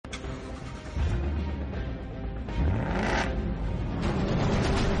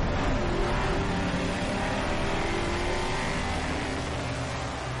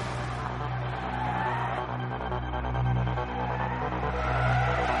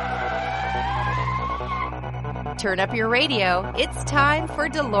Turn up your radio. It's time for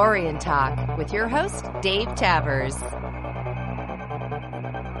DeLorean Talk with your host, Dave Tavers.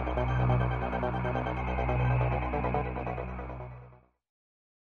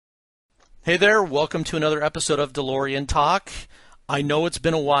 Hey there, welcome to another episode of DeLorean Talk. I know it's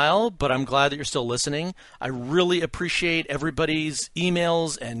been a while, but I'm glad that you're still listening. I really appreciate everybody's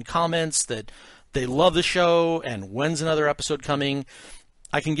emails and comments that they love the show and when's another episode coming.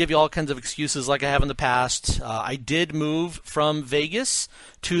 I can give you all kinds of excuses like I have in the past. I did move from Vegas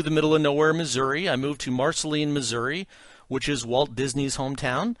to the middle of nowhere, Missouri. I moved to Marceline, Missouri, which is Walt Disney's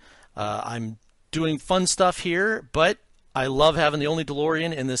hometown. I'm doing fun stuff here, but I love having the only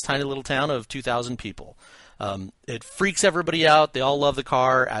DeLorean in this tiny little town of 2,000 people. It freaks everybody out. They all love the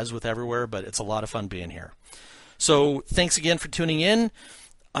car, as with everywhere, but it's a lot of fun being here. So thanks again for tuning in.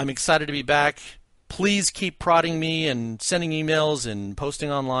 I'm excited to be back. Please keep prodding me and sending emails and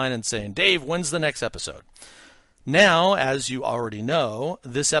posting online and saying, Dave, when's the next episode? Now, as you already know,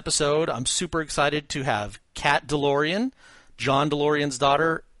 this episode, I'm super excited to have Kat DeLorean, John DeLorean's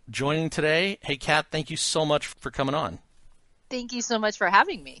daughter, joining today. Hey, Kat, thank you so much for coming on. Thank you so much for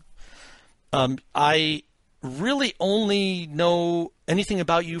having me. I really only know anything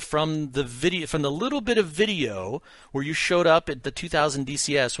about you from the video, from the little bit of video where you showed up at the 2000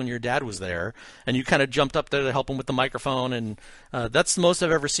 DCS when your dad was there, and you kind of jumped up there to help him with the microphone, and that's the most I've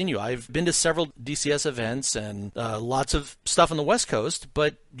ever seen you. I've been to several DCS events and lots of stuff on the West Coast,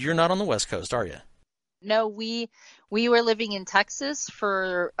 but you're not on the West Coast, are you? No, we were living in Texas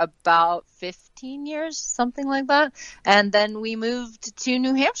for about 15 years, something like that, and then we moved to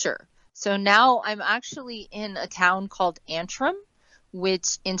New Hampshire. So now I'm actually in a town called Antrim,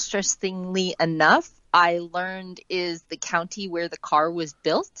 which, interestingly enough, I learned is the county where the car was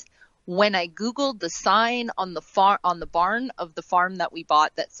built. When I Googled the sign on the barn of the farm that we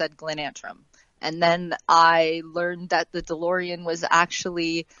bought that said Glen Antrim. And then I learned that the DeLorean was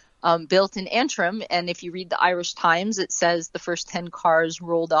actually built in Antrim, and if you read the Irish Times, it says the first 10 cars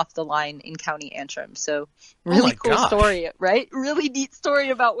rolled off the line in County Antrim. So really cool story, right? Really neat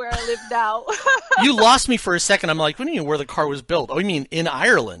story about where I live now. You lost me for a second. I'm like, what do you mean where the car was built? Oh, you mean in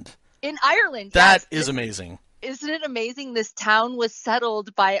Ireland? In Ireland, That yes. is amazing. Isn't it amazing? This town was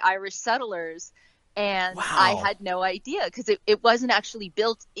settled by Irish settlers, and wow. I had no idea because it wasn't actually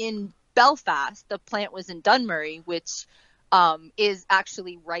built in Belfast. The plant was in Dunmurry, which is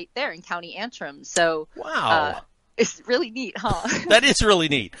actually right there in County Antrim. So wow, it's really neat, huh? That is really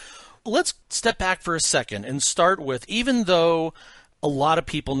neat. Let's step back for a second and start with, even though a lot of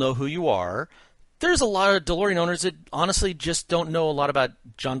people know who you are, there's a lot of DeLorean owners that honestly just don't know a lot about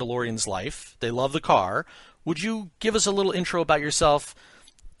John DeLorean's life. They love the car. Would you give us a little intro about yourself?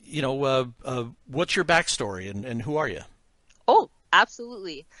 You know, what's your backstory and who are you? Oh,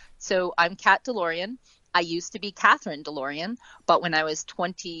 absolutely. So I'm Kat DeLorean. I used to be Catherine DeLorean, but when I was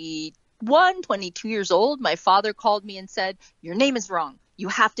 21, 22 years old, my father called me and said, your name is wrong. You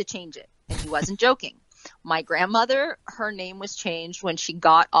have to change it. And he wasn't joking. My grandmother, her name was changed when she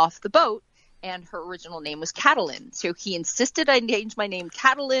got off the boat, and her original name was Catalin. So he insisted I change my name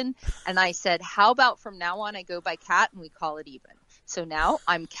Catalin, and I said, how about from now on I go by Kat and we call it even. So now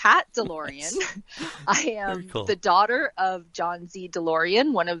I'm Kat DeLorean. I am cool. The daughter of John Z.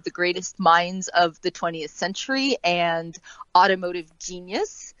 DeLorean, one of the greatest minds of the 20th century and automotive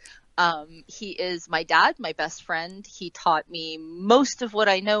genius. He is my dad, my best friend. He taught me most of what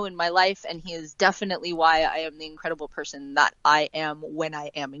I know in my life, and he is definitely why I am the incredible person that I am when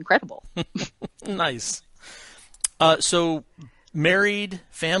I am incredible. Nice. So married,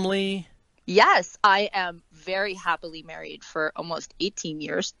 family? Yes, I am very happily married for almost 18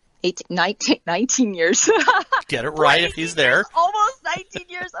 years. 19 years. Get it right if he's there. Almost 19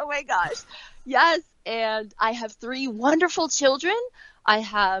 years. Oh my gosh. Yes. And I have 3 wonderful children. I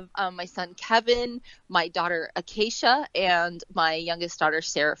have my son Kevin, my daughter Acacia, and my youngest daughter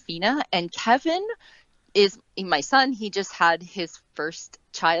Serafina. And Kevin is my son. He just had his first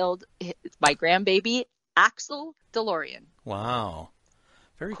child, my grandbaby, Axel DeLorean. Wow.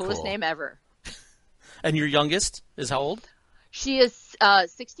 Very cool. Coolest name ever. And your youngest is how old? She is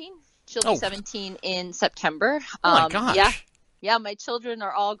 16. She'll be 17 in September. Oh my gosh. Yeah, my children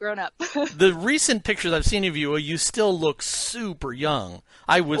are all grown up. The recent pictures I've seen of you, you still look super young.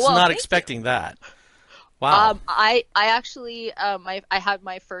 I was not expecting that. Wow. I actually I had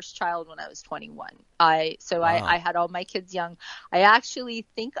my first child when I was 21. I had all my kids young. I actually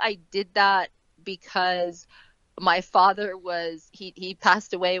think I did that because my father he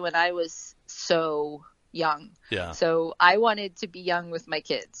passed away when I was so young. Yeah. So I wanted to be young with my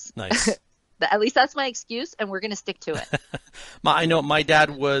kids. Nice. At least that's my excuse, and we're going to stick to it. I know my dad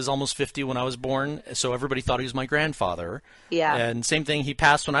was almost 50 when I was born, so everybody thought he was my grandfather. Yeah. And same thing, he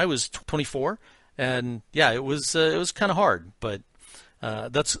passed when I was 24, and yeah, it was kind of hard, but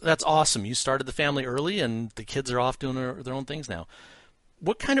that's awesome. You started the family early, and the kids are off doing their own things now.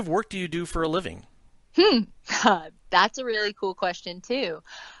 What kind of work do you do for a living? That's a really cool question too.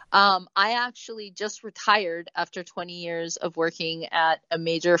 I actually just retired after 20 years of working at a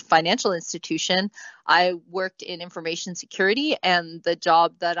major financial institution. I worked in information security, and the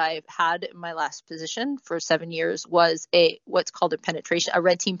job that I had in my last position for 7 years was what's called a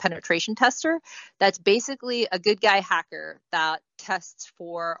red team penetration tester. That's basically a good guy hacker that tests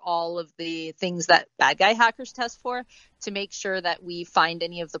for all of the things that bad guy hackers test for to make sure that we find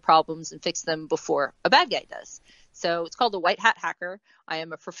any of the problems and fix them before a bad guy does. So it's called a white hat hacker. I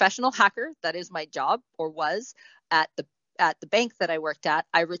am a professional hacker. That is my job, or was, at the bank that I worked at.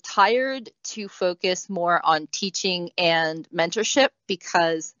 I retired to focus more on teaching and mentorship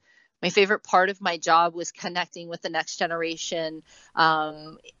because my favorite part of my job was connecting with the next generation,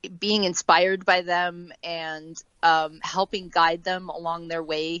 being inspired by them, and helping guide them along their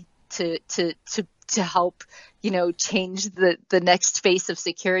way to help, change the next phase of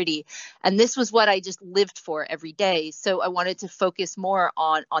security. And this was what I just lived for every day. So I wanted to focus more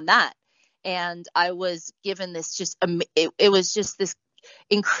on that. And I was given this it was just this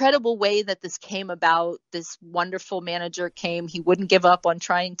incredible way that this came about. This wonderful manager came. He wouldn't give up on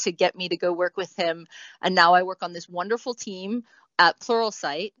trying to get me to go work with him. And now I work on this wonderful team at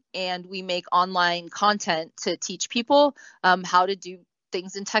Pluralsight, and we make online content to teach people how to do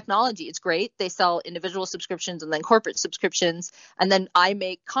things in technology. It's great. They sell individual subscriptions and then corporate subscriptions. And then I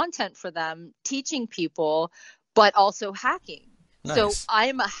make content for them teaching people, but also hacking. Nice. So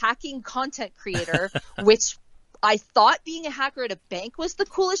I'm a hacking content creator, which I thought being a hacker at a bank was the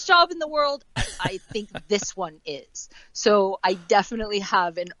coolest job in the world. I think this one is. So I definitely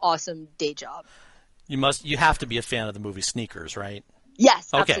have an awesome day job. You have to be a fan of the movie Sneakers, right? Yes,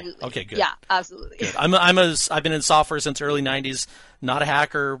 okay. Absolutely. Okay, good. Yeah, absolutely. Good. I've been in software since the early 90s. Not a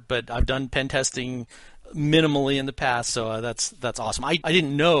hacker, but I've done pen testing minimally in the past, so that's awesome. I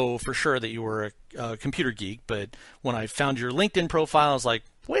didn't know for sure that you were a computer geek, but when I found your LinkedIn profile, I was like,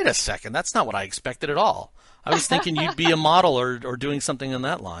 wait a second, that's not what I expected at all. I was thinking you'd be a model or doing something in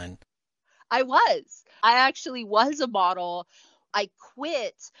that line. I actually was a model. I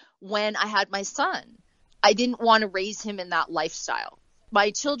quit when I had my son. I didn't want to raise him in that lifestyle.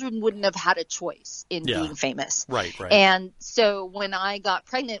 My children wouldn't have had a choice in being famous. Right. And so when I got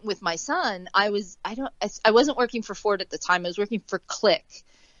pregnant with my son, I wasn't working for Ford at the time. I was working for Click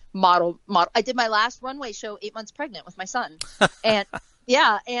model. I did my last runway show 8 months pregnant with my son. And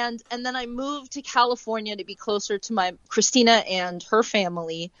yeah. And then I moved to California to be closer to my Christina and her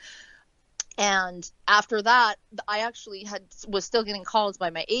family. And after that, I actually was still getting calls by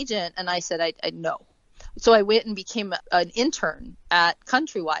my agent, and I said, I no. So I went and became an intern at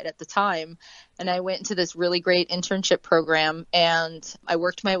Countrywide at the time. And I went into this really great internship program, and I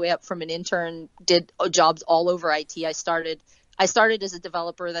worked my way up from an intern, did jobs all over IT. I started as a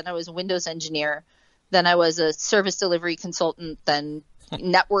developer, then I was a Windows engineer, then I was a service delivery consultant, then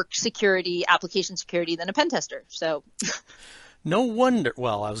network security, application security, then a pen tester. So no wonder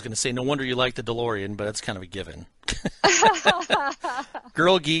you like the DeLorean, but it's kind of a given.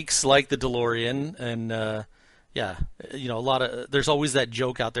 Girl geeks like the DeLorean, and there's always that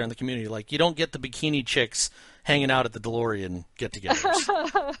joke out there in the community, like you don't get the bikini chicks hanging out at the DeLorean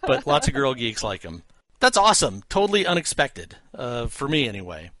get-togethers, but lots of girl geeks like them. That's awesome. Totally unexpected, for me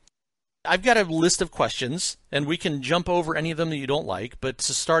anyway. I've got a list of questions, and we can jump over any of them that you don't like, but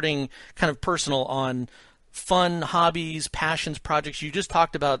starting kind of personal on fun, hobbies, passions, projects. You just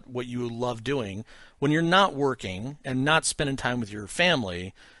talked about what you love doing. When you're not working and not spending time with your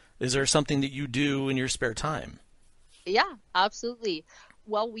family, is there something that you do in your spare time? Yeah, absolutely.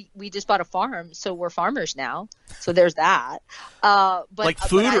 Well, we just bought a farm, so we're farmers now. So there's that. Like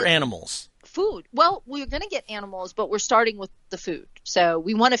food or animals? Food. Well, we're going to get animals, but we're starting with the food. So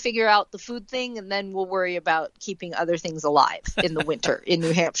we want to figure out the food thing, and then we'll worry about keeping other things alive in the winter in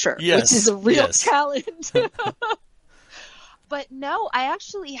New Hampshire, which is a real challenge. But no, I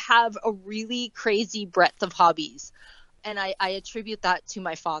actually have a really crazy breadth of hobbies, and I attribute that to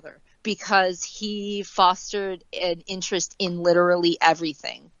my father because he fostered an interest in literally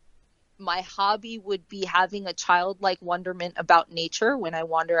everything. My hobby would be having a childlike wonderment about nature when I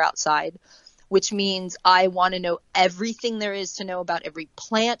wander outside, which means I want to know everything there is to know about every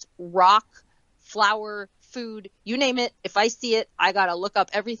plant, rock, flower, food, you name it. If I see it, I got to look up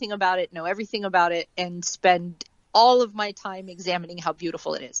everything about it, know everything about it, and spend all of my time examining how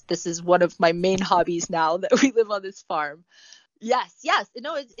beautiful it is. This is one of my main hobbies now that we live on this farm. Yes.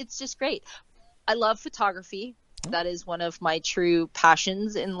 No, it's just great. I love photography. That is one of my true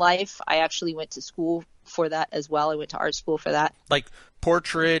passions in life. I actually went to school for that as well. I went to art school for that. Like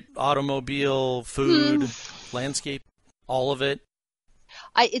portrait, automobile, food, landscape, all of it?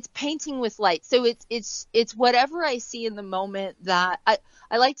 It's painting with light. So it's whatever I see in the moment that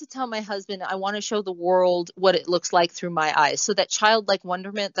I like to tell my husband I want to show the world what it looks like through my eyes. So that childlike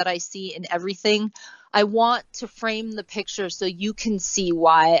wonderment that I see in everything, I want to frame the picture so you can see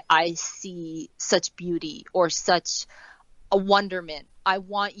why I see such beauty or such a wonderment. I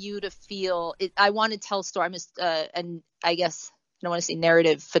want you to feel it. I want to tell story. And I guess I don't want to say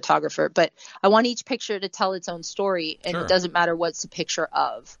narrative photographer, but I want each picture to tell its own story, and Sure. It doesn't matter what's a picture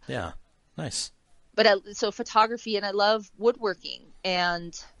of. Yeah. Nice. But so photography, and I love woodworking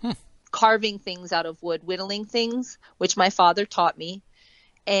and carving things out of wood, whittling things, which my father taught me.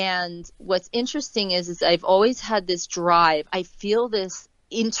 And what's interesting is I've always had this drive. I feel this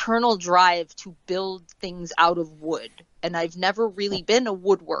internal drive to build things out of wood. And I've never really been a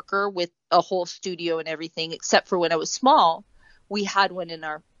woodworker with a whole studio and everything, except for when I was small. We had one in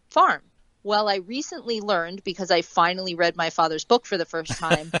our farm. Well, I recently learned, because I finally read my father's book for the first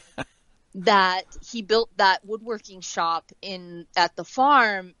time, that he built that woodworking shop at the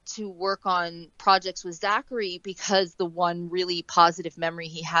farm to work on projects with Zachary, because the one really positive memory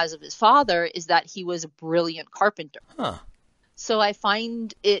he has of his father is that he was a brilliant carpenter. Huh. So I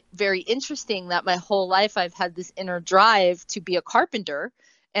find it very interesting that my whole life I've had this inner drive to be a carpenter,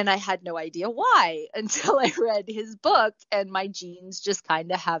 and I had no idea why until I read his book, and my genes just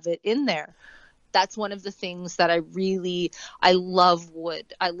kind of have it in there. That's one of the things that I love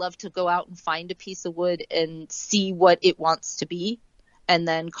wood. I love to go out and find a piece of wood and see what it wants to be and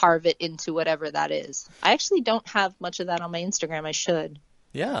then carve it into whatever that is. I actually don't have much of that on my Instagram. I should.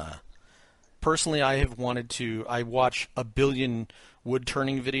 Yeah. Personally, I watch a billion wood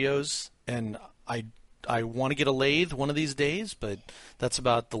turning videos, and I want to get a lathe one of these days, but that's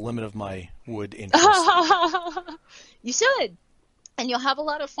about the limit of my wood interest. You should. And you'll have a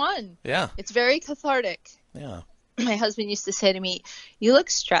lot of fun. Yeah. It's very cathartic. Yeah. My husband used to say to me, "You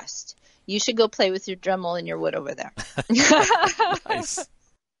look stressed. You should go play with your Dremel and your wood over there." Nice.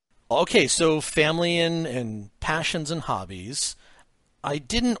 Okay, so family and passions and hobbies. I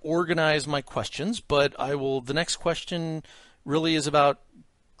didn't organize my questions, but the next question really is about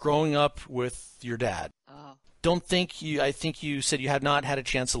growing up with your dad. Oh. I think you said you had not had a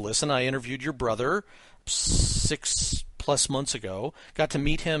chance to listen. I interviewed your brother 6+ months ago. Got to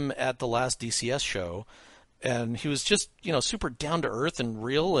meet him at the last DCS show, and he was just, super down to earth and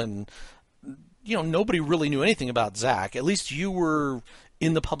real, and nobody really knew anything about Zach. At least you were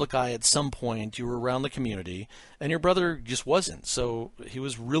in the public eye at some point. You were around the community, and your brother just wasn't. So he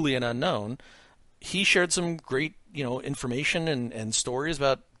was really an unknown. He shared some great, information and stories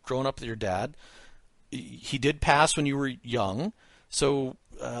about growing up with your dad. He did pass when you were young. So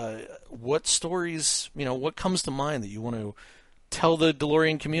what stories, what comes to mind that you want to tell the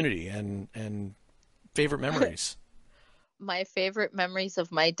DeLorean community and favorite memories? My favorite memories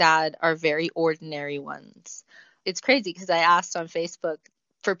of my dad are very ordinary ones. It's crazy because I asked on Facebook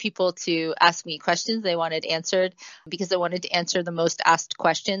for people to ask me questions they wanted answered, because I wanted to answer the most asked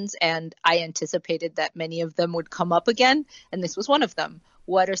questions, and I anticipated that many of them would come up again, and this was one of them.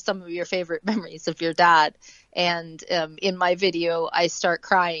 What are some of your favorite memories of your dad? And in my video, I start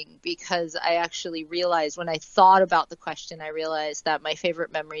crying because I actually realized, when I thought about the question, I realized that my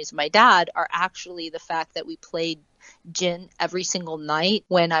favorite memories of my dad are actually the fact that we played gin every single night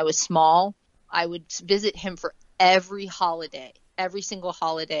when I was small. I would visit him for every single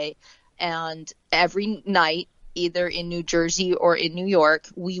holiday, and every night, either in New Jersey or in New York,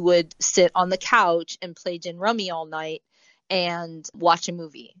 we would sit on the couch and play gin rummy all night and watch a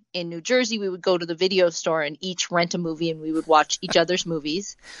movie. In New Jersey, we would go to the video store and each rent a movie, and we would watch each other's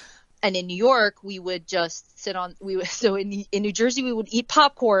movies. And in New York, we would just sit on. So in New Jersey, we would eat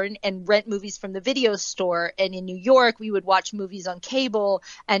popcorn and rent movies from the video store. And in New York, we would watch movies on cable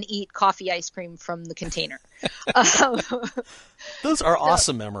and eat coffee ice cream from the container. Those are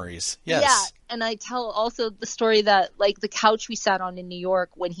awesome memories. Yes. Yeah, and I tell also the story that, like, the couch we sat on in New York,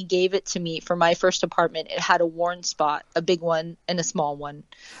 when he gave it to me for my first apartment, it had a worn spot, a big one and a small one,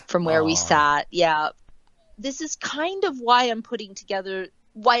 from where we sat. Yeah, this is kind of why I'm putting together.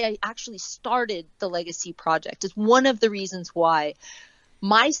 Why I actually started the Legacy Project is one of the reasons why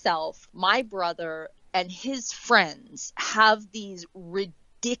myself, my brother, and his friends have these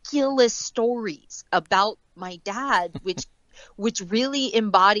ridiculous stories about my dad, which which really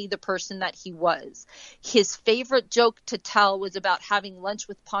embody the person that he was. His favorite joke to tell was about having lunch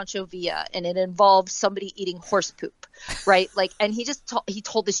with Pancho Villa, and it involved somebody eating horse poop, right? Like, and he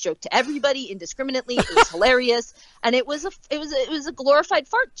told this joke to everybody indiscriminately. It was hilarious, and it was a glorified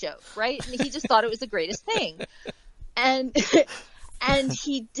fart joke, right? And he just thought it was the greatest thing. And and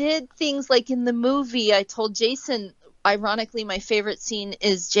he did things like in the movie, I told Jason, ironically, my favorite scene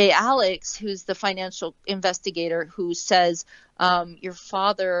is Jay Alex, who's the financial investigator, who says, your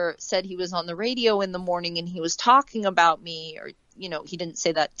father said he was on the radio in the morning and he was talking about me, or, you know, he didn't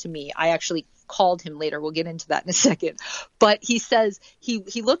say that to me. I actually called him later. We'll get into that in a second. But he says,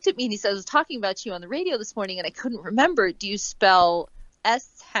 he looked at me and he says, I was talking about you on the radio this morning and I couldn't remember. Do you spell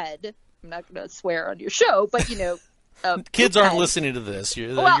S-head? I'm not going to swear on your show, but, you know, kids aren't listening to this.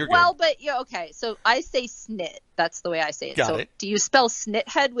 You're good. Well, but yeah, okay. So I say snit. That's the way I say it. Got it. Do you spell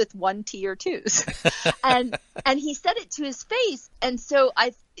snithead with one T or twos? and he said it to his face, and so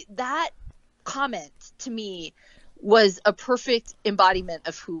that comment to me was a perfect embodiment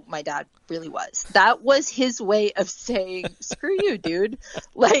of who my dad really was. That was his way of saying, "Screw you, dude!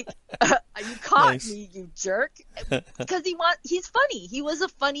 Like you caught me, you jerk." Because he's funny. He was a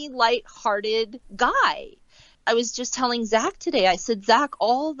funny, lighthearted guy. I was just telling Zach today, I said, Zach,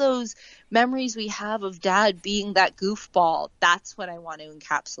 all those memories we have of dad being that goofball, that's what I want to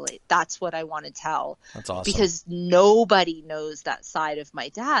encapsulate. That's what I want to tell. That's awesome. Because nobody knows that side of my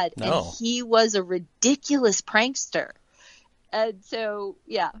dad. No. And he was a ridiculous prankster. And so,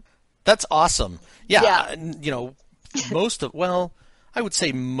 yeah. That's awesome. Yeah. Yeah. You know, I would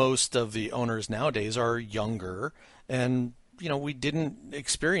say most of the owners nowadays are younger, and you know, we didn't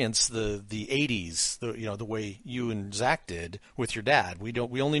experience the 80s, the way you and Zach did with your dad.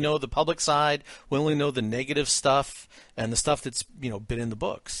 We only know the public side. We only know the negative stuff and the stuff that's, been in the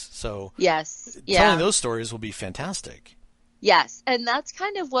books. So yes, telling those stories will be fantastic. Yes. And that's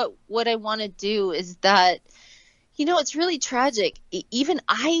kind of what I want to do is that, it's really tragic. Even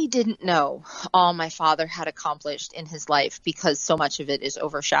I didn't know all my father had accomplished in his life because so much of it is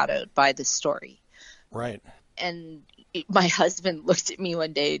overshadowed by this story. Right. And my husband looked at me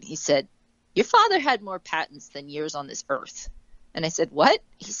one day and he said, your father had more patents than years on this earth. And I said, what?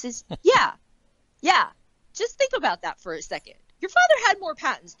 He says, yeah. Just think about that for a second. Your father had more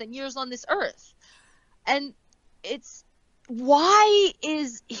patents than years on this earth. And why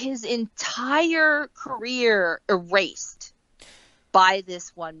is his entire career erased by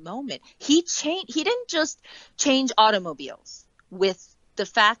this one moment? He didn't just change automobiles with the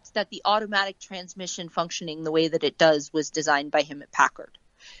fact that the automatic transmission functioning the way that it does was designed by him at Packard,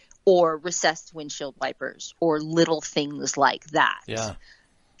 or recessed windshield wipers, or little things like that. Yeah.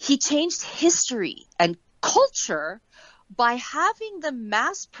 He changed history and culture by having them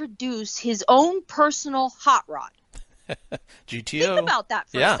mass produce his own personal hot rod. GTO. Think about that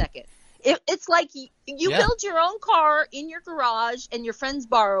for a second. It's like you build your own car in your garage and your friends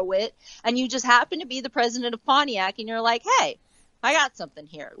borrow it, and you just happen to be the president of Pontiac, and you're like, hey, I got something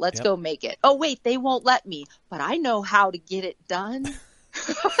here. Let's go make it. Oh, wait, they won't let me, but I know how to get it done.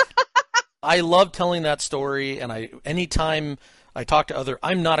 I love telling that story, and anytime I talk to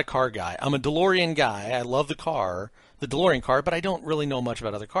I'm not a car guy. I'm a DeLorean guy. I love the DeLorean car, but I don't really know much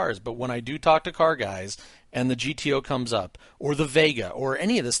about other cars. But when I do talk to car guys and the GTO comes up, or the Vega, or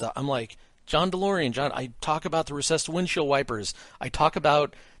any of this stuff, I'm like, John, I talk about the recessed windshield wipers. I talk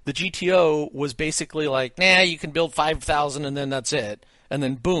about the GTO was basically like, you can build 5,000 and then that's it. And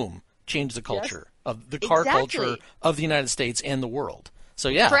then boom, change the culture of the car culture of the United States and the world. So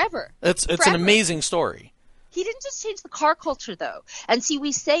forever. It's an amazing story. He didn't just change the car culture though. And see,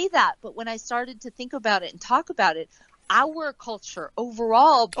 we say that, but when I started to think about it and talk about it, our culture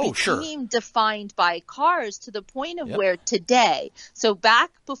overall became defined by cars to the point of where today, so back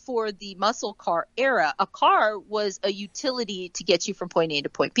before the muscle car era, a car was a utility to get you from point A to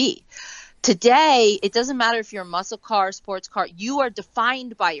point B. Today, it doesn't matter if you're a muscle car, sports car, you are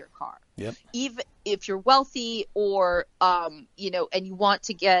defined by your car. Yep. Even if you're wealthy or, and you want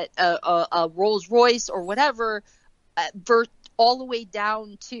to get a Rolls Royce or whatever, all the way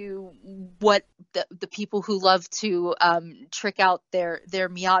down to what the people who love to trick out their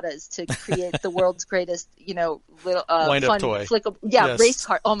Miatas to create the world's greatest, little fun toy. Race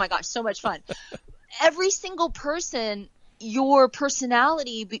car. Oh my gosh, so much fun. Every single person, your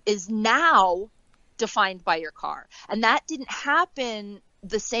personality is now defined by your car. And that didn't happen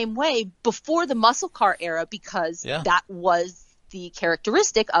the same way before the muscle car era because that was the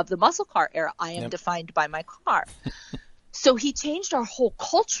characteristic of the muscle car era. I am defined by my car. So he changed our whole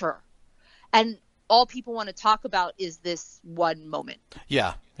culture, and all people want to talk about is this one moment.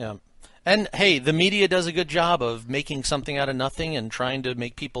 Yeah. And hey, the media does a good job of making something out of nothing and trying to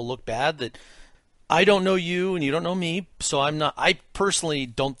make people look bad. That I don't know you and you don't know me, so I personally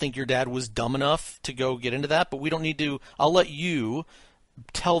don't think your dad was dumb enough to go get into that, but we don't need to. I'll let you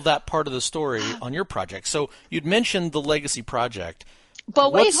tell that part of the story on your project. So you'd mentioned the Legacy Project.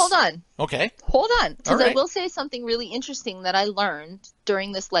 But wait, hold on. Okay. Hold on, because All right. I will say something really interesting that I learned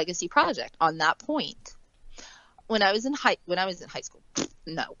during this Legacy Project on that point. When I was in high school.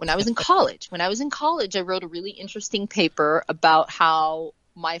 No, when I was in college. When I was in college, I wrote a really interesting paper about how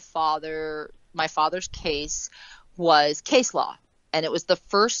my father's case was case law. And it was the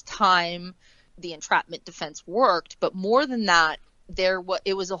first time the entrapment defense worked. But more than that,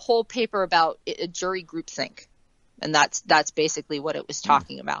 it was a whole paper about a jury groupthink. And that's basically what it was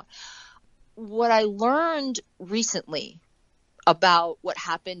talking about. What I learned recently about what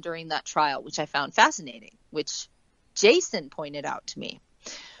happened during that trial, which I found fascinating, which Jason pointed out to me,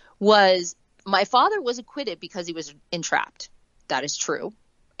 was my father was acquitted because he was entrapped. That is true.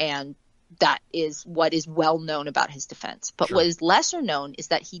 And that is what is well known about his defense. But Sure. What is lesser known is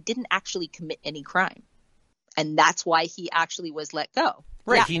that he didn't actually commit any crime. And that's why he actually was let go.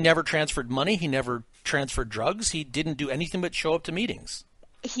 Right. Yeah. He never transferred money. He never transferred drugs. He didn't do anything but show up to meetings.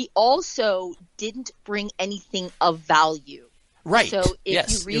 He also didn't bring anything of value. Right. So if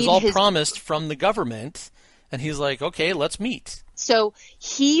yes. you read it was all his- promised from the government, and he's like, okay, let's meet. So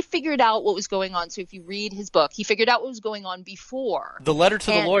he figured out what was going on. So if you read his book, he figured out what was going on before. The letter to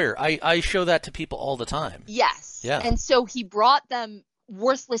the And- lawyer. I show that to people all the time. Yes. Yeah. And so he brought them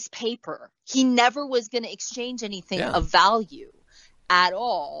worthless paper. He never was going to exchange anything Yeah. of value at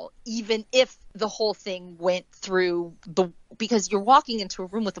all, even if the whole thing went through because you're walking into a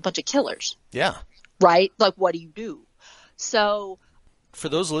room with a bunch of killers, Yeah. right? Like, what do you do? So For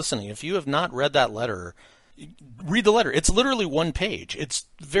those listening, if you have not read that letter, read the letter. It's literally one page. It's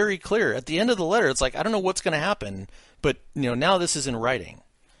very clear. At the end of the letter, it's like, I don't know what's going to happen, but now this is in writing.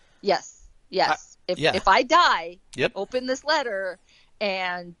 yes. yeah. If I die, Yep. open this letter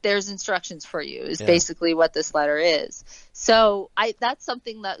and there's instructions for you is Yeah. basically what this letter is. So that's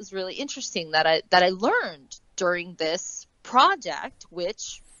something that was really interesting that I learned during this project,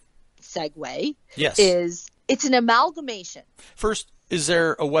 which segue Yes. is it's an amalgamation. First, is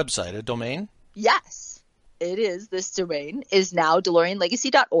there a website, a domain? Yes, it is. This domain is now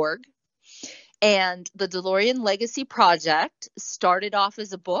DeLoreanLegacy.org. And the DeLorean Legacy Project started off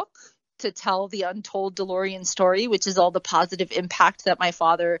as a book to tell the untold DeLorean story, which is all the positive impact that my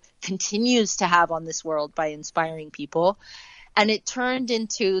father continues to have on this world by inspiring people. And it turned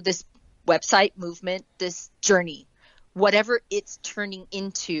into this website movement, this journey, whatever it's turning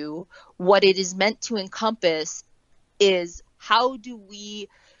into. What it is meant to encompass is how do we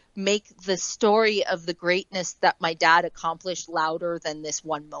make the story of the greatness that my dad accomplished louder than this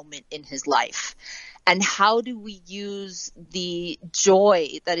one moment in his life? And how do we use the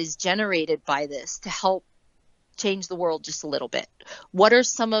joy that is generated by this to help change the world just a little bit? What are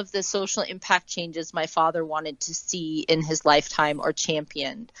some of the social impact changes my father wanted to see in his lifetime or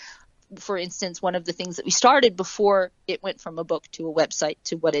championed? For instance, one of the things that we started before it went from a book to a website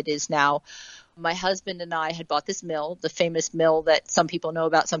to what it is now, my husband and I had bought this mill, the famous mill that some people know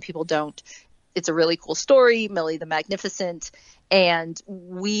about, some people don't. It's a really cool story, Millie the Magnificent. And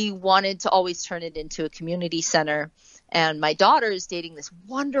we wanted to always turn it into a community center. And my daughter is dating this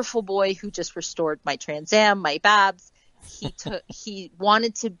wonderful boy who just restored my Trans Am, my Babs. He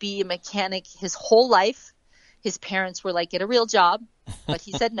wanted to be a mechanic his whole life. His parents were like, get a real job, but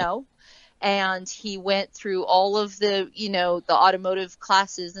he said no. And he went through all of the automotive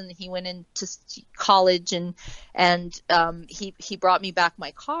classes, and he went into college, and he brought me back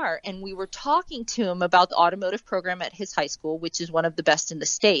my car, and we were talking to him about the automotive program at his high school, which is one of the best in the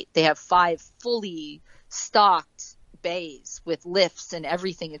state. They have 5 fully stocked bays with lifts and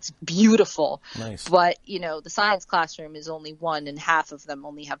everything. It's beautiful. Nice. But, the science classroom is only 1, and half of them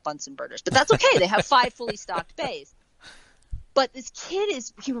only have Bunsen burners. But that's okay. They have 5 fully stocked bays. But this kid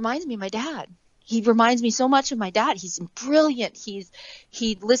he reminds me of my dad. He reminds me so much of my dad. He's brilliant.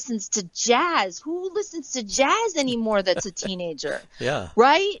 He listens to jazz. Who listens to jazz anymore that's a teenager? Yeah.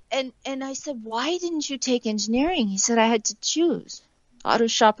 Right? And I said, why didn't you take engineering? He said, I had to choose auto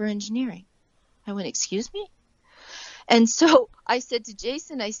shop or engineering. I went, excuse me? And so I said to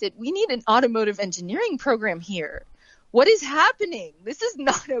Jason, we need an automotive engineering program here. What is happening? This is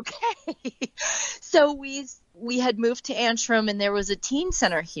not okay. So we had moved to Antrim, and there was a teen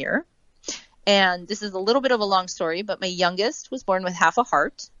center here. And this is a little bit of a long story, but my youngest was born with half a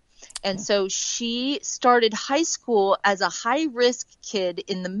heart. And so she started high school as a high-risk kid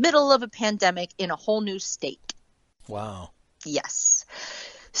in the middle of a pandemic in a whole new state. Wow. Yes.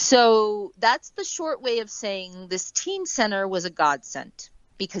 So that's the short way of saying this teen center was a godsend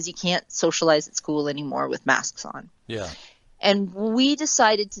because you can't socialize at school anymore with masks on. Yeah. And we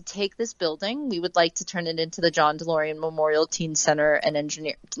decided to take this building. We would like to turn it into the John DeLorean Memorial Teen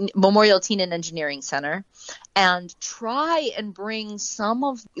and Engineering Center, and try and bring some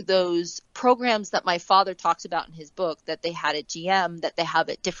of those programs that my father talks about in his book that they had at GM, that they have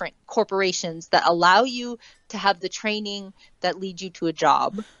at different corporations, that allow you to have the training that leads you to a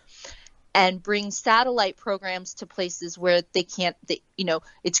job, and bring satellite programs to places where they can't,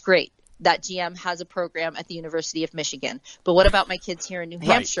 it's great that GM has a program at the University of Michigan. But what about my kids here in New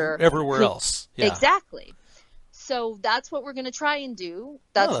Hampshire? Everywhere else. Yeah. Exactly. So that's what we're going to try and do.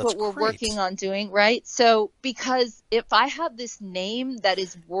 That's what we're great. working on doing, right? So because if I have this name that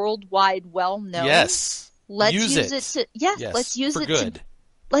is worldwide well known, yes, let's use it to let's use for it good.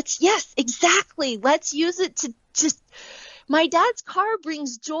 Exactly. Let's use it to just. My dad's car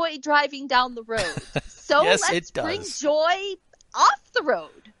brings joy driving down the road. So yes, let's bring joy off the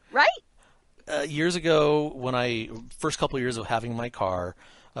road, right? Years ago, when first couple of years of having my car,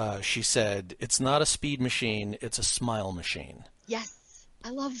 she said, "It's not a speed machine; it's a smile machine." Yes,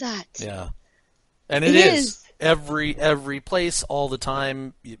 I love that. Yeah, and it is every place, all the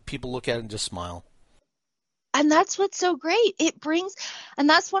time. People look at it and just smile. And that's what's so great. It brings, and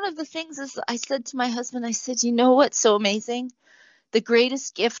that's one of the things. Is I said to my husband, I said, "You know what's so amazing? The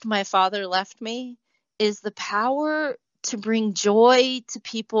greatest gift my father left me is the power to bring joy to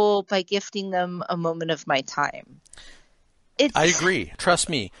people by gifting them a moment of my time." I agree. Trust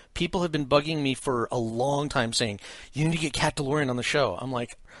me. People have been bugging me for a long time saying, "You need to get Kat DeLorean on the show." I'm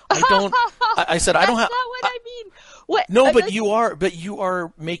like, I don't. I said I don't have. That's not what I mean. What? No, but you are. But you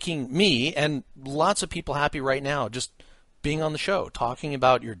are making me and lots of people happy right now. Just being on the show, talking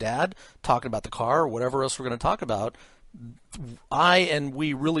about your dad, talking about the car, whatever else we're going to talk about.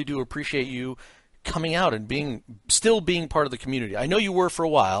 We really do appreciate you coming out and still being part of the community. I know you were for a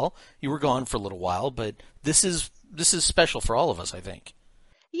while. You were gone for a little while, but this is special for all of us, I think.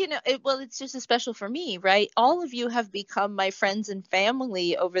 It's just as special for me, right? All of you have become my friends and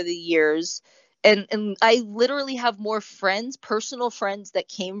family over the years. And I literally have more friends, personal friends that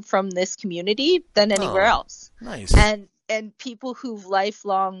came from this community than anywhere else. Nice. And people who've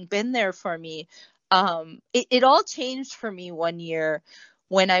lifelong been there for me. It all changed for me one year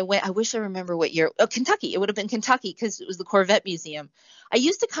when I went. I wish I remember what year. Oh, Kentucky. It would have been Kentucky because it was the Corvette Museum. I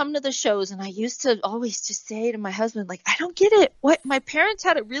used to come to the shows and I used to always just say to my husband, like, I don't get it. What? My parents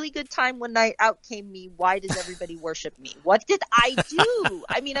had a really good time one night. Out came me. Why does everybody worship me? What did I do?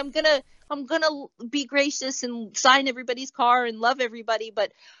 I mean, I'm gonna be gracious and sign everybody's car and love everybody,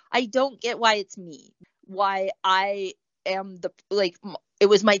 but I don't get why it's me. Why I am it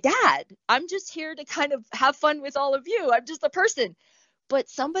was my dad. I'm just here to kind of have fun with all of you. I'm just a person. But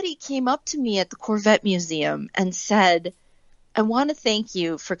somebody came up to me at the Corvette Museum and said, I want to thank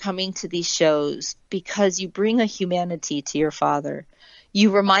you for coming to these shows because you bring a humanity to your father.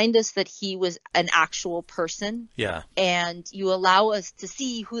 You remind us that he was an actual person. Yeah. And you allow us to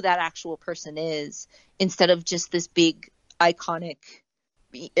see who that actual person is instead of just this big iconic,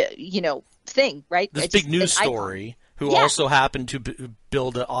 thing, right? This big news story who also happened to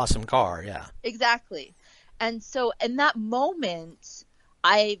build an awesome car. Yeah. Exactly. And so in that moment,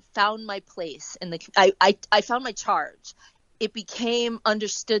 I found my place I found my charge. It became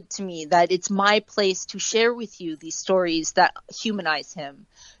understood to me that it's my place to share with you these stories that humanize him,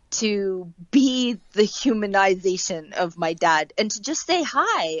 to be the humanization of my dad, and to just say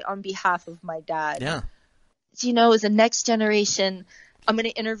hi on behalf of my dad. Yeah. As a next generation, I'm going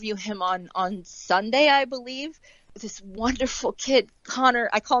to interview him on Sunday, I believe. This wonderful kid, Connor,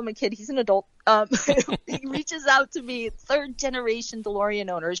 I call him a kid. He's an adult. He reaches out to me, third generation DeLorean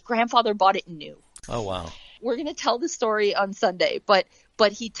owner. His grandfather bought it new. Oh, wow. We're going to tell the story on Sunday, but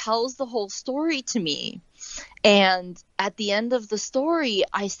he tells the whole story to me. And at the end of the story,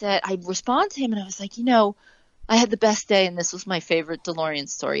 I respond to him and I was like, I had the best day and this was my favorite DeLorean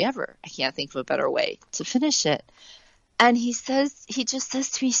story ever. I can't think of a better way to finish it. And he just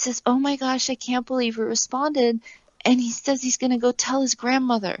says to me, he says, oh my gosh, I can't believe you responded. And he says he's going to go tell his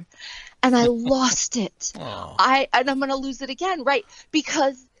grandmother. And I lost it. Oh. And I'm going to lose it again, right?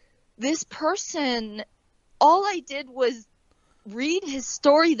 Because this person, all I did was read his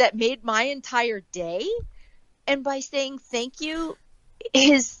story that made my entire day. And by saying thank you,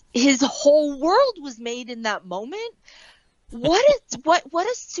 his whole world was made in that moment. What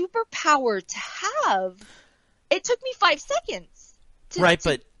a superpower to have. It took me 5 seconds.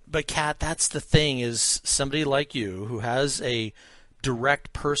 But Kat, that's the thing, is somebody like you who has a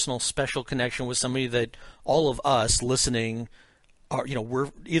direct, personal, special connection with somebody that all of us listening are, we're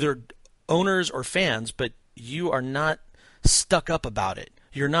either owners or fans, but you are not stuck up about it.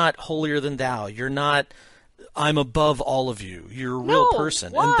 You're not holier than thou. You're not, I'm above all of you. You're a real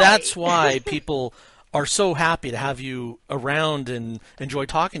person. Why? And that's why people are so happy to have you around and enjoy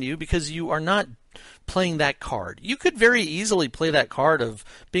talking to you, because you are not playing that card. You could very easily play that card of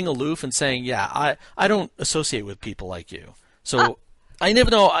being aloof and saying, yeah, I don't associate with people like you. So I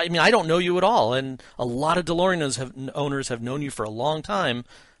never know. I mean, I don't know you at all. And a lot of DeLorean owners have known you for a long time.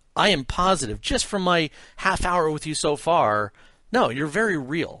 I am positive, just from my half hour with you so far, no, you're very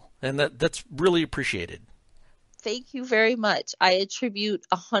real. And that's really appreciated. Thank you very much. I attribute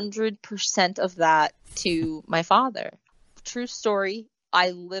 100% of that to my father. True story.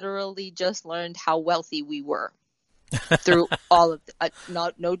 I literally just learned how wealthy we were through all of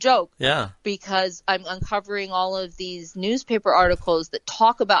no joke. Yeah. Because I'm uncovering all of these newspaper articles that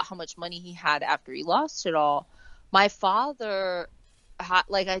talk about how much money he had after he lost it all. My father,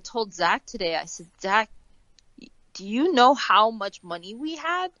 like I told Zach today, I said, Zach, do you know how much money we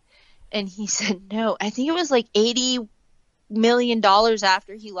had? And he said, no. I think it was like $80 million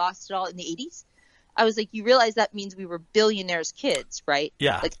after he lost it all in the 80s. I was like, you realize that means we were billionaires' kids, right?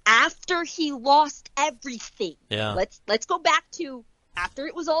 Yeah. Like after he lost everything. Yeah. Let's go back to after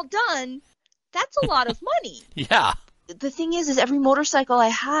it was all done. That's a lot of money. Yeah. The thing is every motorcycle I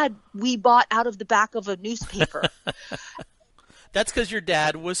had, we bought out of the back of a newspaper. That's because your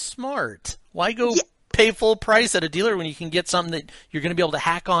dad was smart. Why go pay full price at a dealer when you can get something that you're going to be able to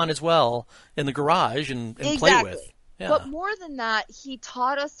hack on as well in the garage and play with? Yeah. But more than that, he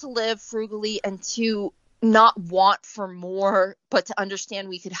taught us to live frugally and to not want for more, but to understand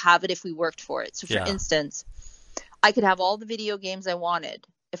we could have it if we worked for it. So for instance, I could have all the video games I wanted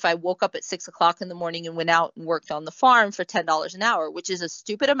if I woke up at 6 o'clock in the morning and went out and worked on the farm for $10 an hour, which is a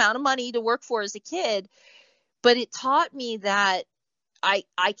stupid amount of money to work for as a kid. But it taught me that I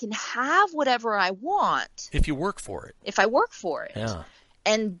can have whatever I want. If you work for it. If I work for it. Yeah.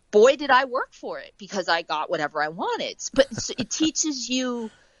 And boy, did I work for it, because I got whatever I wanted. But it teaches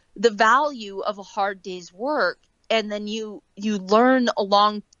you the value of a hard day's work. And then you learn a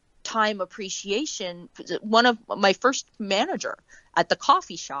long time appreciation. One of my first manager at the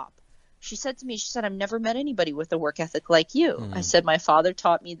coffee shop, she said to me, I've never met anybody with a work ethic like you. I said, my father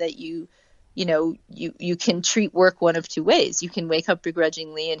taught me that you can treat work one of two ways. You can wake up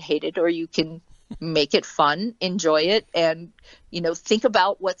begrudgingly and hate it, or you can make it fun, enjoy it, and, think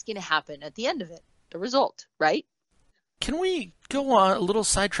about what's going to happen at the end of it, the result, right? Can we go on a little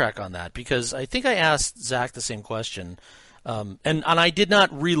sidetrack on that? Because I think I asked Zach the same question. And I did not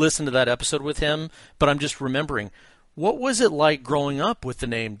re-listen to that episode with him, but I'm just remembering. What was it like growing up with the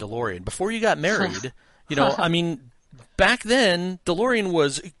name DeLorean? Before you got married, I mean, back then, DeLorean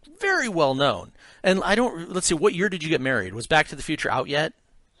was very well known. And let's see, what year did you get married? Was Back to the Future out yet?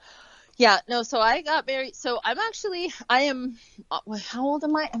 Yeah, no, so I got married. So I am, how old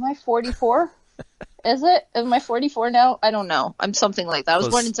am I? Am I 44? Is it? Am I 44 now? I don't know. I'm something like that. I was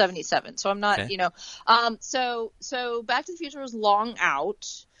born in 77, so I'm not, okay. So Back to the Future was long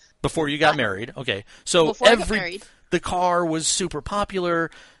out. Before you got married. Okay. So the car was super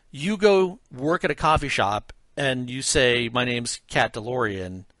popular. You go work at a coffee shop and you say, my name's Cat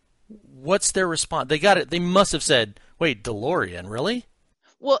DeLorean. What's their response? They got it. They must have said, wait, DeLorean, really?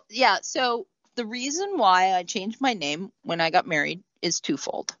 Well, yeah. So the reason why I changed my name when I got married is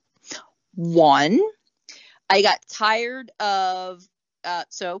twofold. One, I got tired of,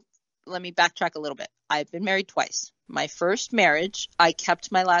 so let me backtrack a little bit. I've been married twice. My first marriage, I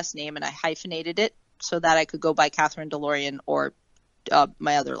kept my last name and I hyphenated it so that I could go by Catherine DeLorean or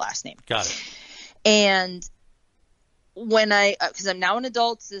my other last name. Got it. And when because I'm now an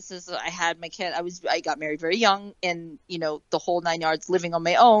adult, I had my kid, I got married very young and, the whole 9 yards, living on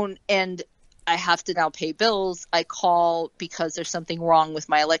my own, and I have to now pay bills. I call because there's something wrong with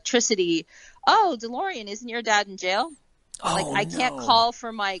my electricity. Oh, DeLorean, isn't your dad in jail? I can't call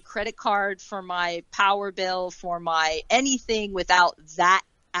for my credit card, for my power bill, for my anything without that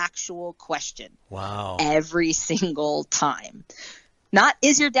actual question. Wow. Every single time. Not,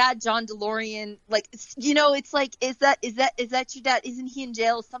 is your dad John DeLorean? It's like, is that your dad? Isn't he in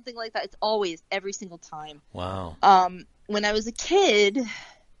jail? Something like that. It's always, every single time. Wow. When I was a kid,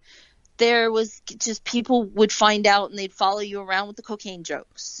 there was just people would find out and they'd follow you around with the cocaine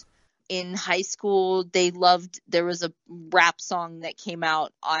jokes. In high school, there was a rap song that came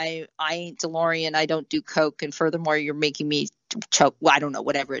out, I ain't DeLorean, I don't do coke, and furthermore, you're making me choke. Well, I don't know,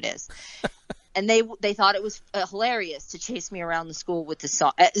 whatever it is. And they thought it was hilarious to chase me around the school with this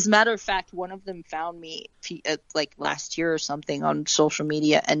song. As a matter of fact, one of them found me last year or something on social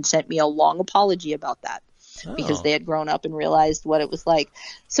media and sent me a long apology about that. left because Oh. they had grown up and realized what it was like.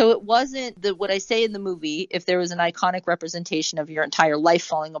 So it wasn't what I say in the movie, if there was an iconic representation of your entire life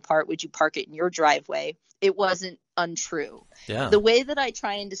falling apart, would you park it in your driveway? It wasn't untrue. Yeah. The way that I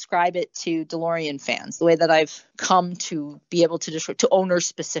try and describe it to DeLorean fans, the way that I've come to be able to describe to owners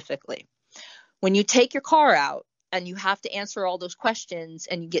specifically, when you take your car out and you have to answer all those questions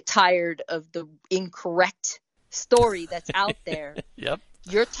and you get tired of the incorrect story that's out there, Yep.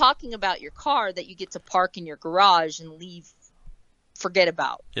 you're talking about your car that you get to park in your garage and leave, forget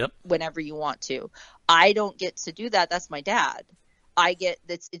about Yep. whenever you want to. I don't get to do that. That's my dad. I get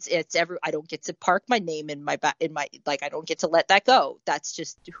that's it's every I don't get to park my name in my like I don't get to let that go. That's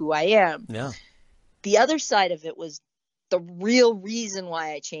just who I am. Yeah. The other side of it was the real reason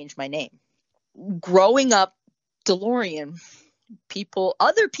why I changed my name. Growing up DeLorean,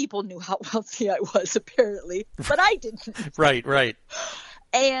 other people knew how wealthy I was apparently, but I didn't. Right. Right.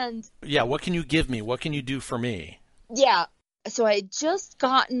 And Yeah. What can you give me? What can you do for me? yeah, so I had just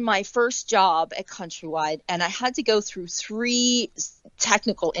gotten my first job at Countrywide, and I had to go through 3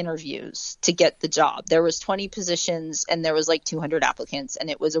 technical interviews to get the job. There was 20 positions, and there was like 200 applicants, and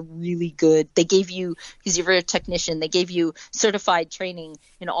it was a really good. They gave you, because you're a technician, they gave you certified training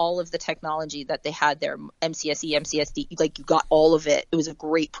in all of the technology that they had there, MCSE, MCSD, like you got all of it. It was a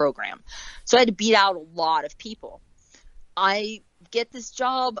great program. So I had to beat out a lot of people. I get this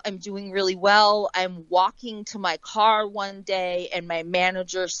job. I'm doing really well. I'm walking to my car one day and my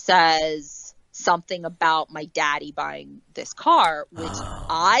manager says something about my daddy buying this car, which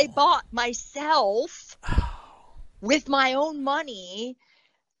I bought myself with my own money.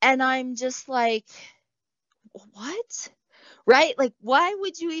 And I'm just like, what? Right? Like, why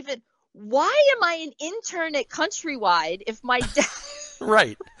am I an intern at Countrywide if my dad...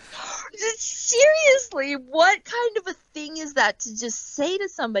 Right. Seriously, what kind of a thing is that to just say to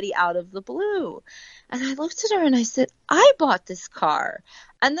somebody out of the blue? And I looked at her and I said, I bought this car.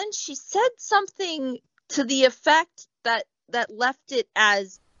 And then she said something to the effect that left it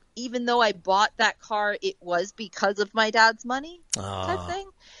as, even though I bought that car, it was because of my dad's money type thing.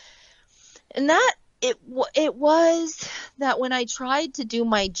 And that it was that when I tried to do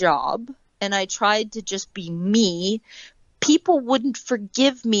my job and I tried to just be me, people wouldn't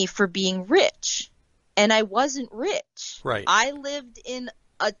forgive me for being rich. And I wasn't rich. Right. I lived in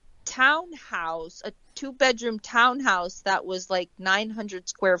a townhouse, a 2-bedroom townhouse that was like 900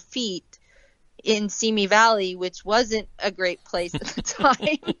 square feet in Simi Valley, which wasn't a great place at the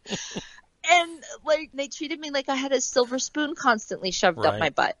time. And like they treated me like I had a silver spoon constantly shoved up my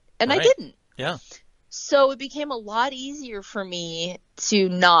butt. And I didn't. Yeah. So it became a lot easier for me to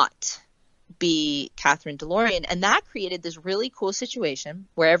not be Catherine DeLorean, and that created this really cool situation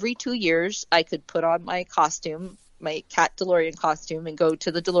where every 2 years I could put on my costume, my Cat DeLorean costume, and go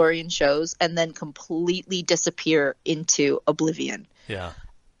to the DeLorean shows and then completely disappear into oblivion. Yeah.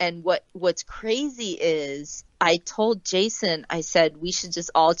 And what's crazy is I told Jason, I said, we should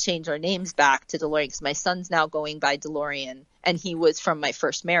just all change our names back to DeLorean because my son's now going by DeLorean and he was from my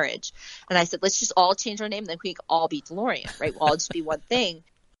first marriage. And I said, let's just all change our name. Then we can all be DeLorean, right? We'll all just be one thing.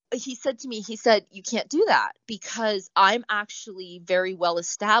 He said to me, you can't do that because I'm actually very well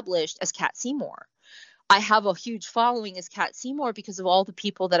established as Cat Seymour. I have a huge following as Cat Seymour because of all the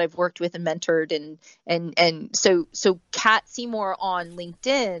people that I've worked with and mentored. And so Cat Seymour on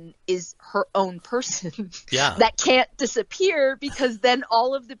LinkedIn is her own person that can't disappear because then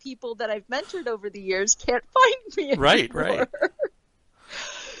all of the people that I've mentored over the years can't find me anymore. Right.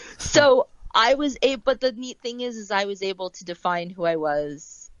 So I was able, but the neat thing is I was able to define who I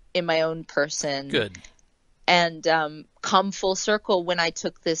was in my own person. Good. And come full circle when I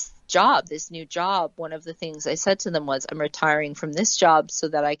took this new job, one of the things I said to them was, I'm retiring from this job so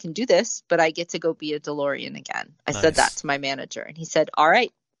that I can do this, but I get to go be a DeLorean again. I said that to my manager and he said, all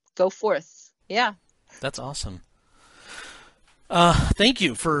right, go forth. Yeah. That's awesome. Thank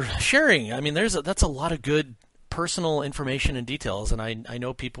you for sharing. I mean, that's a lot of good personal information and details, and I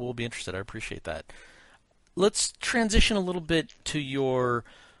know people will be interested. I appreciate that. Let's transition a little bit to your...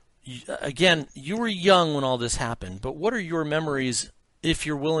 Again, you were young when all this happened, but what are your memories, if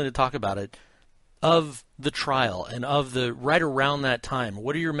you're willing to talk about it, of the trial and of the right around that time?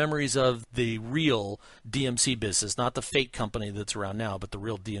 What are your memories of the real DMC business, not the fake company that's around now, but the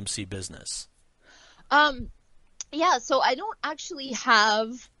real DMC business? Yeah, so I don't actually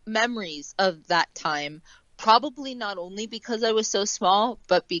have memories of that time, probably not only because I was so small,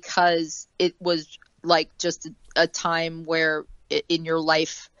 but because it was like just a time where in your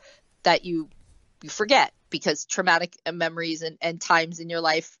life that you forget, because traumatic memories and times in your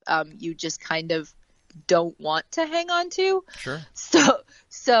life, you just kind of don't want to hang on to. Sure.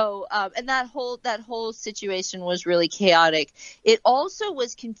 And that whole situation was really chaotic. It also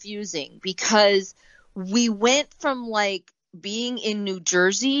was confusing because we went from like being in New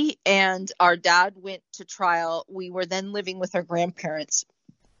Jersey and our dad went to trial. We were then living with our grandparents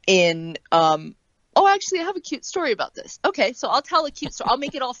in, actually I have a cute story about this. Okay. So I'll tell a cute story. I'll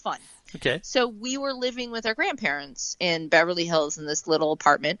make it all fun. Okay. So we were living with our grandparents in Beverly Hills in this little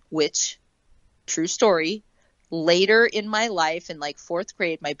apartment, which, true story, later in my life in like 4th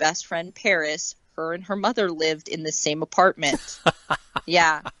grade, my best friend Paris, her and her mother lived in the same apartment.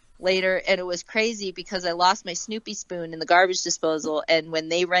 Yeah. Later, and it was crazy because I lost my Snoopy spoon in the garbage disposal, and when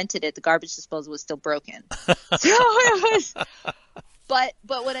they rented it, the garbage disposal was still broken. So it was, but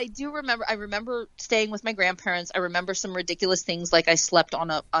what I do remember, I remember staying with my grandparents. I remember some ridiculous things like I slept on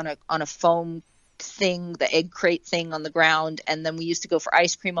a foam thing, the egg crate thing on the ground, and then we used to go for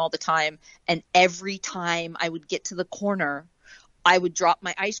ice cream all the time. And every time I would get to the corner, I would drop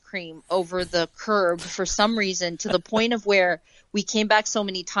my ice cream over the curb for some reason, to the point of where we came back so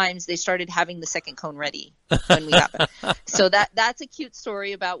many times they started having the second cone ready when we got back. So that's a cute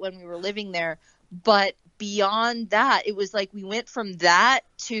story about when we were living there. But beyond that, it was like we went from that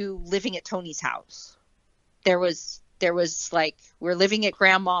to living at Tony's house. There was like, we're living at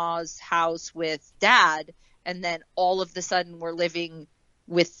grandma's house with dad, and then all of the sudden we're living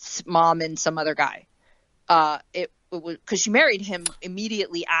with mom and some other guy. It was because she married him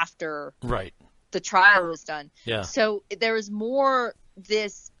immediately after the trial was done. Yeah. So there was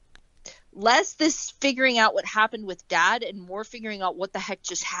less this figuring out what happened with dad and more figuring out what the heck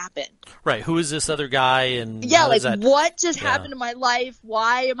just happened. Right. Who is this other guy? And yeah, like what just happened to my life?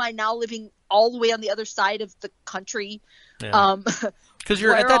 Why am I now living all the way on the other side of the country? Yeah. Because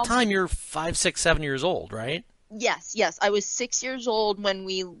you're at that time you're 5, 6, 7 years old, right? Yes. I was 6 years old when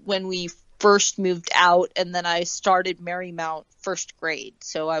we first moved out, and then I started Marymount 1st grade,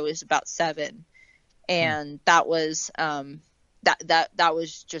 so I was about 7, and that was that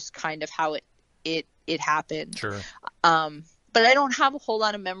was just kind of how it happened. Sure. But I don't have a whole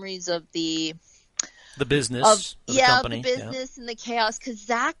lot of memories of the business of the company. The business and the chaos, because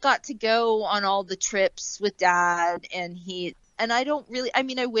Zach got to go on all the trips with dad, and I don't really, I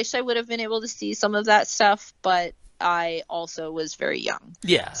mean, I wish I would have been able to see some of that stuff, but I also was very young.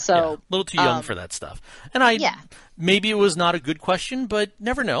 Yeah. So a little too young for that stuff. And maybe it was not a good question, but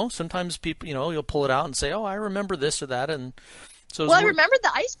never know. Sometimes people, you'll pull it out and say, "Oh, I remember this or that." And so I remembered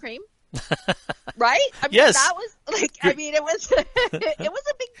the ice cream. Right? I mean, yes. That was like, I mean, it was it was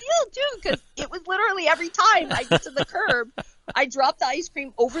a big deal too, because it was literally every time I get to the curb, I drop the ice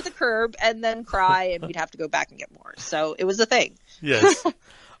cream over the curb and then cry, and we'd have to go back and get more. So it was a thing. Yes.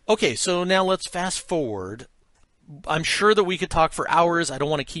 Okay, so now let's fast forward. I'm sure that we could talk for hours. I don't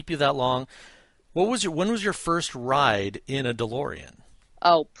want to keep you that long. When was your first ride in a DeLorean?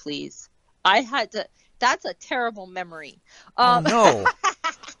 Oh, please. I had to. That's a terrible memory. No.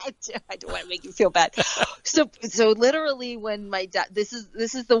 I don't want to make you feel bad. So literally when my dad, this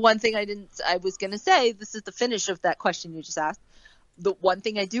is the one thing I was going to say, this is the finish of that question you just asked. The one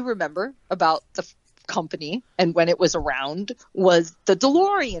thing I do remember about the company and when it was around was the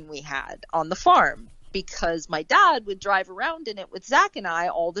DeLorean we had on the farm, because my dad would drive around in it with Zach and I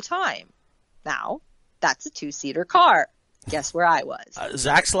all the time. Now, that's a 2-seater car. Guess where I was?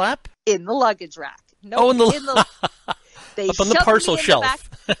 Zach's lap? In the luggage rack. No, they up on the parcel shelf.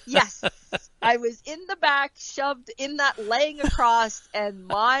 Yes. I was in the back, shoved in that, laying across, and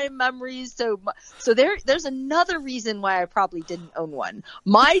my memories. So there's another reason why I probably didn't own one.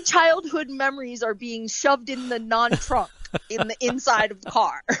 My childhood memories are being shoved in the non-trunk in the inside of the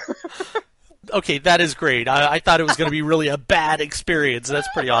car. Okay, that is great. I thought it was going to be really a bad experience. That's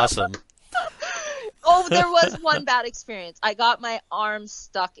pretty awesome. Oh, there was one bad experience. I got my arm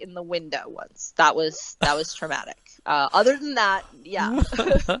stuck in the window once. That was traumatic. Other than that, yeah.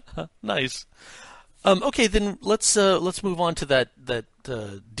 Nice. Okay, then let's move on to that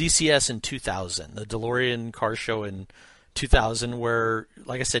DCS in 2000, the DeLorean car show in 2000, where,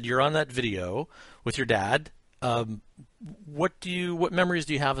 like I said, you're on that video with your dad. What memories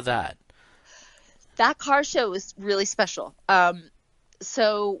do you have of that? That car show was really special.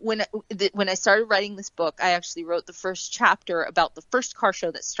 So when I started writing this book, I actually wrote the first chapter about the first car show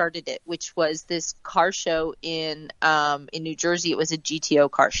that started it, which was this car show in New Jersey. It was a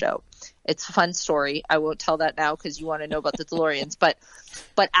GTO car show. It's a fun story. I won't tell that now because you want to know about the DeLoreans. But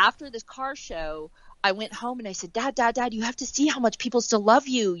after this car show, I went home and I said, Dad, you have to see how much people still love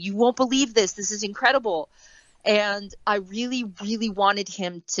you. You won't believe this. This is incredible. And I really, really wanted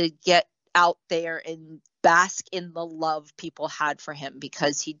him to get out there and bask in the love people had for him,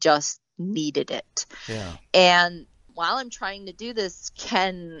 because he just needed it. Yeah. And while I'm trying to do this,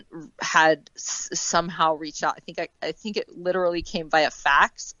 Ken had somehow reached out. I think it literally came via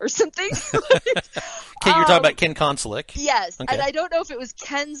fax or something. You're talking about Ken Konslik. Yes. Okay. And I don't know if it was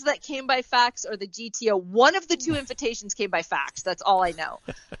Ken's that came by fax or the GTO. One of the two invitations came by fax. That's all I know.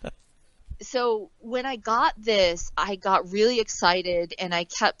 So when I got this, I got really excited, and I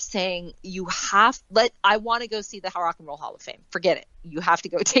kept saying, I want to go see the Rock and Roll Hall of Fame. Forget it. You have to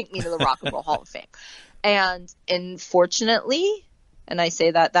go take me to the Rock and Roll Hall of Fame. And fortunately, and I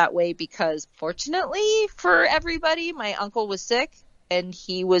say that way because fortunately for everybody, my uncle was sick, and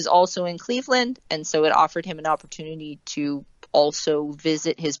he was also in Cleveland. And so it offered him an opportunity to also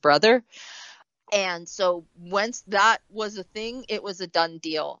visit his brother. And so once that was a thing, it was a done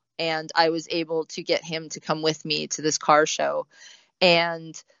deal. And I was able to get him to come with me to this car show.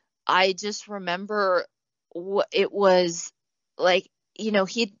 And I just remember it was like, he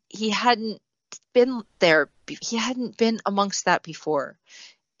hadn't been there. He hadn't been amongst that before.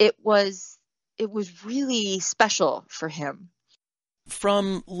 It was really special for him.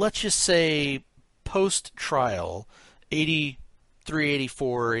 From, let's just say, post-trial, 83,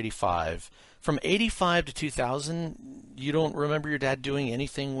 84, 85, from 85 to 2000, you don't remember your dad doing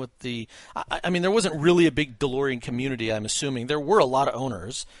anything with the... I mean, there wasn't really a big DeLorean community, I'm assuming. There were a lot of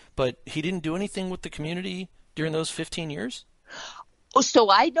owners, but he didn't do anything with the community during those 15 years? So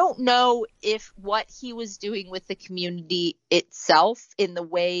I don't know if what he was doing with the community itself in the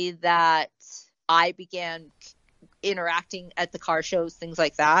way that I began interacting at the car shows, things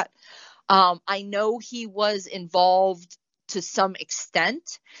like that. I know he was involved to some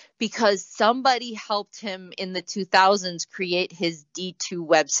extent because somebody helped him in the 2000s create his D2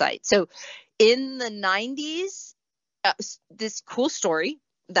 website. So in the 90s, this cool story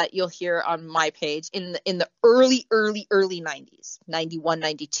that you'll hear on my page, in the early 90s, 91,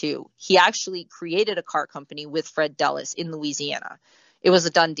 92, he actually created a car company with Fred Dulles in Louisiana. It was a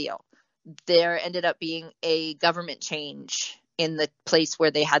done deal. There ended up being a government change in the place where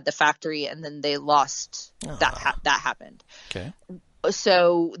they had the factory, and then they lost that happened. Okay.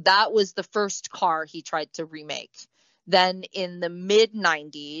 So that was the first car he tried to remake. Then in the mid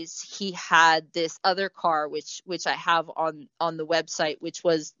 90s, he had this other car, which I have on the website,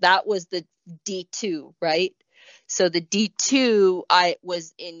 that was the D2, right? So the D2, I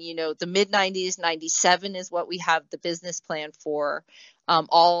was in, the mid 90s, 97 is what we have the business plan for.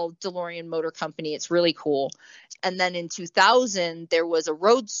 All DeLorean Motor Company. It's really cool. And then in 2000, there was a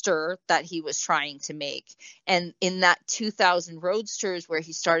Roadster that he was trying to make. And in that 2000 Roadster is where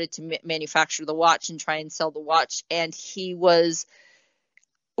he started to manufacture the watch and try and sell the watch. And he was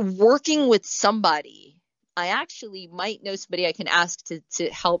working with somebody. I actually might know somebody I can ask to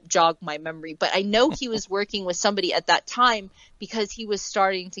help jog my memory. But I know he was working with somebody at that time because he was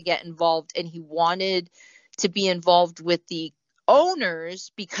starting to get involved, and he wanted to be involved with the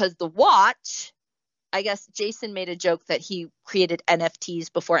owners because the watch, I guess Jason made a joke that he created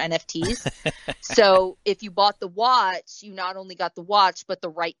NFTs before NFTs. So if you bought the watch, you not only got the watch, but the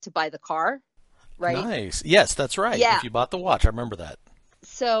right to buy the car, right? Nice. Yes, that's right. Yeah. If you bought the watch, I remember that.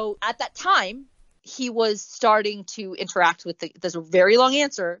 So at that time, he was starting to interact with there's a very long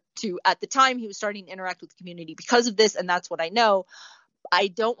answer to, at the time, he was starting to interact with the community because of this, and that's what I know. I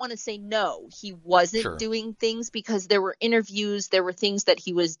don't want to say no, he wasn't doing things, because there were interviews, there were things that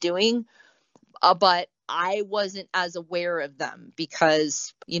he was doing, but I wasn't as aware of them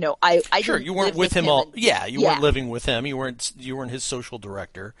because, I you weren't with him all. You weren't living with him. You weren't his social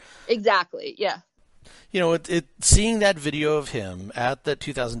director. Exactly. Yeah. Seeing that video of him at the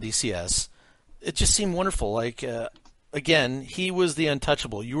 2000 DCS, it just seemed wonderful. Like, again, he was the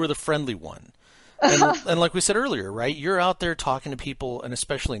untouchable. You were the friendly one. And like we said earlier, right? You're out there talking to people, and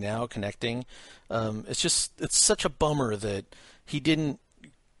especially now connecting. It's such a bummer that he didn't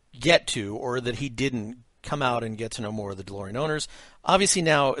get to, or that he didn't come out and get to know more of the DeLorean owners. Obviously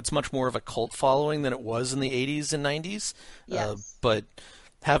now it's much more of a cult following than it was in the 80s and 90s. Yes. But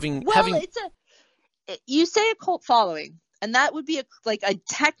having you say a cult following, and that would be a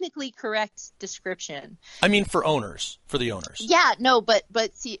technically correct description. I mean, for the owners. Yeah, no, but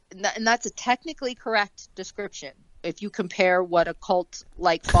see, and that's a technically correct description if you compare what a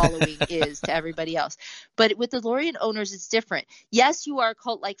cult-like following is to everybody else. But with the DeLorean owners, it's different. Yes, you are a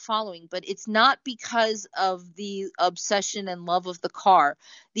cult-like following, but it's not because of the obsession and love of the car.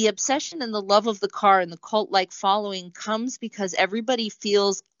 The obsession and the love of the car and the cult-like following comes because everybody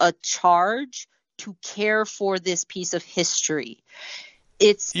feels a charge to care for this piece of history.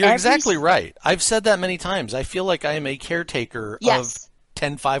 You're exactly right. I've said that many times. I feel like I am a caretaker of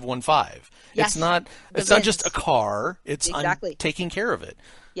 10515. Yes. It's not just a car. I'm taking care of it.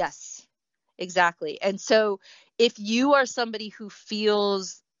 Yes. Exactly. And so if you are somebody who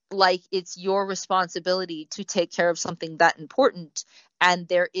feels like it's your responsibility to take care of something that important, and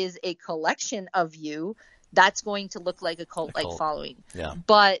there is a collection of you, that's going to look like a cult-like following. Yeah.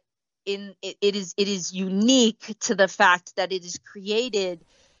 But it is unique to the fact that it is created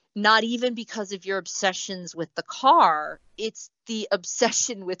not even because of your obsessions with the car, it's the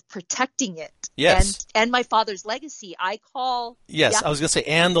obsession with protecting it. Yes. And my father's legacy. I was going to say,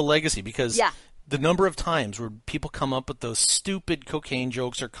 and the legacy, because yeah. the number of times where people come up with those stupid cocaine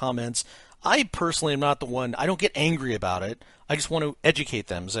jokes or comments, I personally am not the one. I don't get angry about it. I just want to educate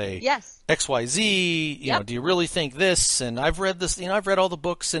them. Say, yes. XYZ, you know, do you really think this? And I've read this, I've read all the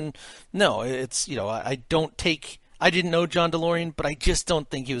books, and no, it's, I didn't know John DeLorean, but I just don't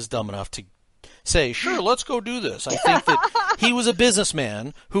think he was dumb enough to say, sure, let's go do this. I think that he was a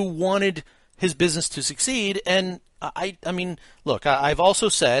businessman who wanted his business to succeed. And I mean, look, I've also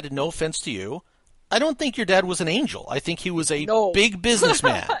said, no offense to you, I don't think your dad was an angel. I think he was a big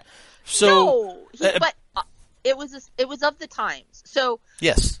businessman. So, but it was of the times. So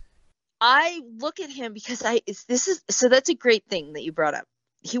yes, I look at him because that's a great thing that you brought up.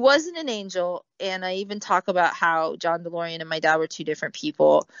 He wasn't an angel, and I even talk about how John DeLorean and my dad were two different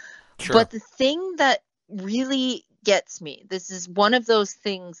people. Sure. But the thing that really gets me, this is one of those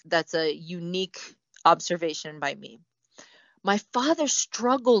things that's a unique observation by me. My father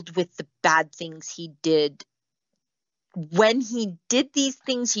struggled with the bad things he did. When he did these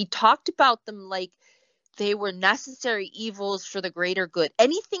things, he talked about them like they were necessary evils for the greater good.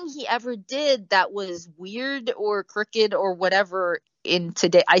 Anything he ever did that was weird or crooked or whatever in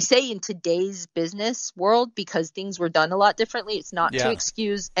today's business world, because things were done a lot differently. It's not to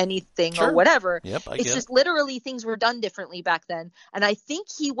excuse anything or whatever. Yep, it's just literally things were done differently back then. And I think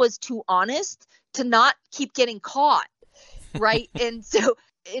he was too honest to not keep getting caught. Right. And so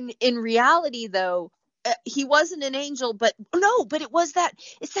in reality, though, he wasn't an angel, but it's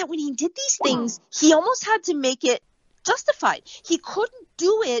that when he did these things, he almost had to make it justified. He couldn't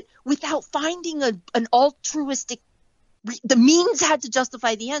do it without finding an altruistic, the means had to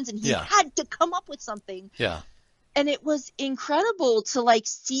justify the ends, and he had to come up with something. Yeah. And it was incredible to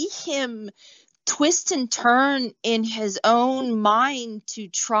see him twist and turn in his own mind to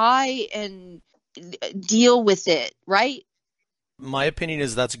try and deal with it. Right. My opinion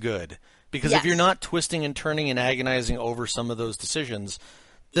is that's good. Because if you're not twisting and turning and agonizing over some of those decisions,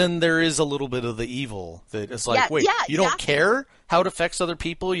 then there is a little bit of the evil that it's like, you don't care how it affects other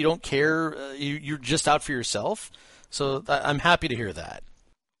people. You don't care. You're just out for yourself. So I'm happy to hear that.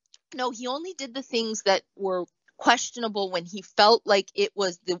 No, he only did the things that were questionable when he felt like it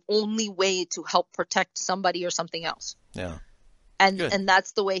was the only way to help protect somebody or something else. Yeah. And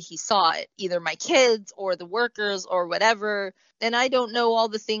that's the way he saw it, either my kids or the workers or whatever. And I don't know all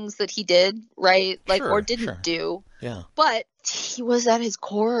the things that he did, right? Or didn't do. Yeah. But he was at his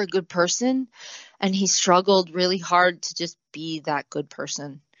core a good person, and he struggled really hard to just be that good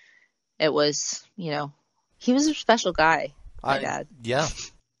person. It was, he was a special guy, my dad. Yeah.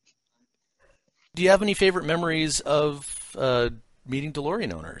 Do you have any favorite memories of meeting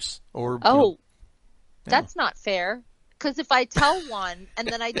DeLorean owners? That's not fair. Because if I tell one and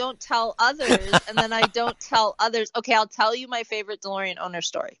then I don't tell others and then I don't tell others. Okay, I'll tell you my favorite DeLorean owner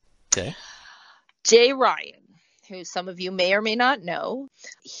story. Okay. Jay Ryan, who some of you may or may not know,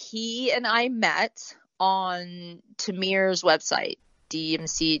 he and I met on Tamir's website,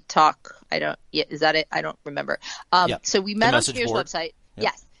 DMC Talk. Is that it? I don't remember. So we met on Tamir's website. Yep.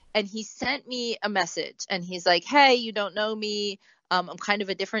 Yes. And he sent me a message and he's like, hey, you don't know me. I'm kind of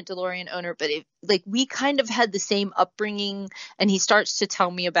a different DeLorean owner, but we kind of had the same upbringing. And he starts to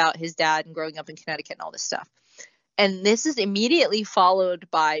tell me about his dad and growing up in Connecticut and all this stuff. And this is immediately followed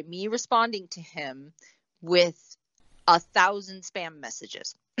by me responding to him with 1,000 spam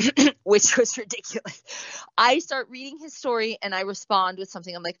messages, which was ridiculous. I start reading his story and I respond with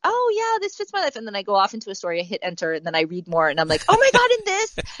something. I'm like, oh yeah, this fits my life. And then I go off into a story, I hit enter, and then I read more and I'm like, oh my God, in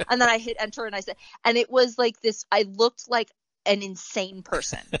this. And then I hit enter and I said, and it was like this, I looked like an insane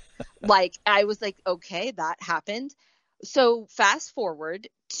person. I was like, okay, that happened. So fast forward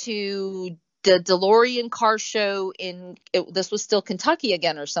to the DeLorean car show this was still Kentucky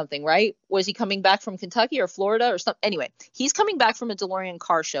again or something, right? Was he coming back from Kentucky or Florida or something? Anyway, he's coming back from a DeLorean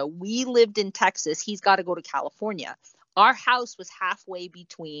car show. We lived in Texas. He's got to go to California. Our house was halfway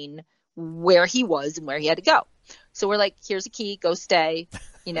between where he was and where he had to go. So we're like, here's a key, go stay,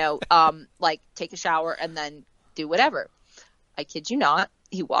 take a shower and then do whatever. I kid you not.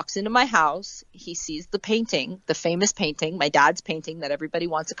 He walks into my house. He sees the painting, the famous painting, my dad's painting that everybody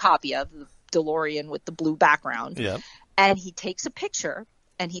wants a copy of, the DeLorean with the blue background. Yeah. And he takes a picture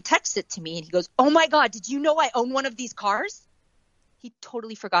and he texts it to me and he goes, "Oh my God, did you know I own one of these cars?" He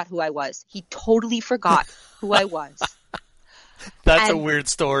totally forgot who I was. He totally forgot who I was. That's a weird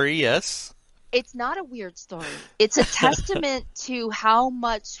story, yes. It's not a weird story. It's a testament to how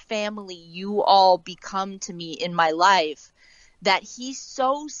much family you all become to me in my life, that he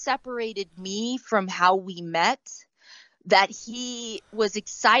so separated me from how we met that he was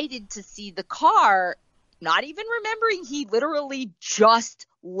excited to see the car, not even remembering he literally just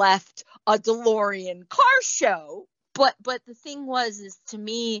left a DeLorean car show. But the thing is to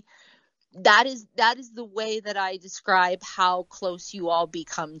me, that is the way that I describe how close you all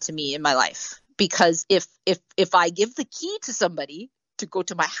become to me in my life. Because if I give the key to somebody to go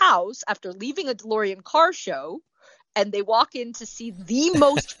to my house after leaving a DeLorean car show, and they walk in to see the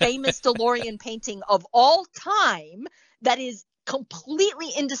most famous DeLorean painting of all time that is completely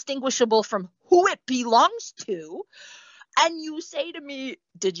indistinguishable from who it belongs to, and you say to me,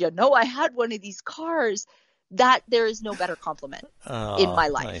 "Did you know I had one of these cars?" that there is no better compliment in my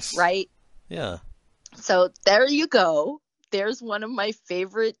life, nice. Right? Yeah. So there you go. There's one of my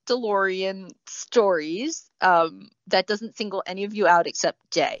favorite DeLorean stories that doesn't single any of you out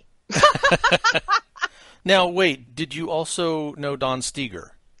except Jay. Now, wait, did you also know Don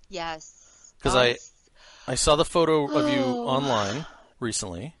Steger? Yes. Because I saw the photo of you online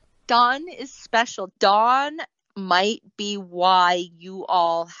recently. Don is special. Don might be why you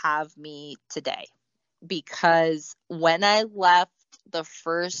all have me today. Because when I left the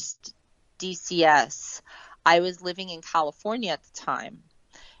first DCS, I was living in California at the time.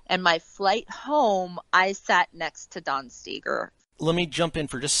 And my flight home, I sat next to Don Steger. Let me jump in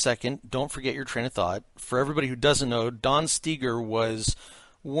for just a second. Don't forget your train of thought. For everybody who doesn't know, Don Steger was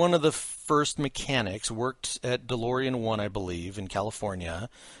one of the first mechanics, worked at DeLorean 1, I believe, in California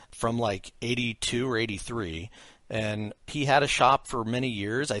from like 82 or 83. And he had a shop for many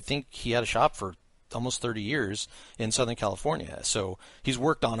years. I think he had a shop for almost 30 years in Southern California. So he's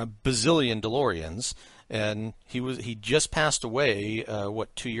worked on a bazillion DeLoreans. And he just passed away,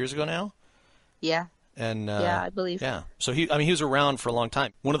 2 years ago now? Yeah. And yeah, I believe. Yeah. So he was around for a long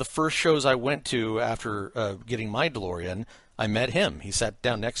time. One of the first shows I went to after getting my DeLorean, I met him. He sat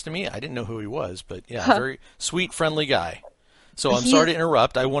down next to me. I didn't know who he was, but yeah, very sweet, friendly guy. So I'm sorry to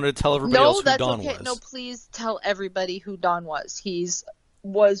interrupt. I wanted to tell everybody else who Don was. No, please tell everybody who Don was.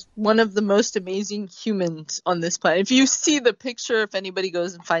 Was one of the most amazing humans on this planet. If you see the picture, if anybody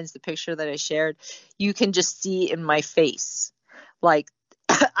goes and finds the picture that I shared, you can just see in my face, like,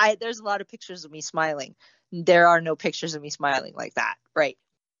 there's a lot of pictures of me smiling. There are no pictures of me smiling like that, right?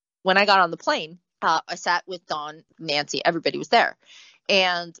 When I got on the plane, I sat with Don, Nancy, everybody was there.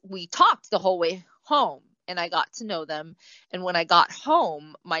 And we talked the whole way home, and I got to know them. And when I got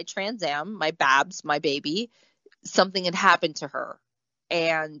home, my Trans Am, my Babs, my baby, something had happened to her.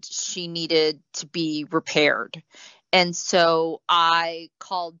 And she needed to be repaired. And so I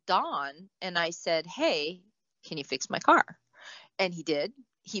called Don and I said, "Hey, can you fix my car?" And he did.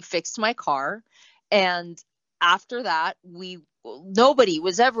 He fixed my car. And after that, nobody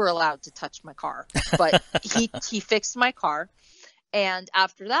was ever allowed to touch my car. But he fixed my car. And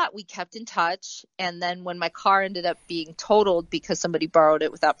after that, we kept in touch. And then when my car ended up being totaled because somebody borrowed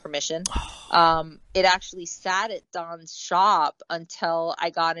it without permission, it actually sat at Don's shop until I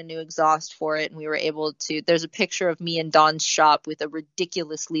got a new exhaust for it. And we were able to – there's a picture of me in Don's shop with a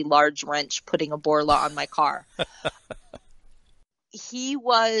ridiculously large wrench putting a Borla on my car. He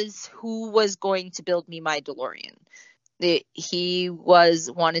was who was going to build me my DeLorean. He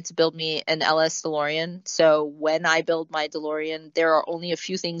wanted to build me an LS DeLorean. So when I build my DeLorean, there are only a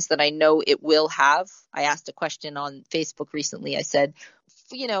few things that I know it will have. I asked a question on Facebook recently. I said,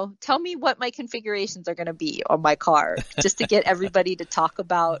 tell me what my configurations are going to be on my car, just to get everybody to talk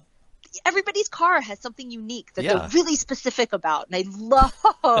about. Everybody's car has something unique that they're really specific about. And I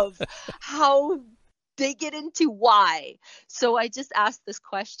love how they get into why. So I just asked this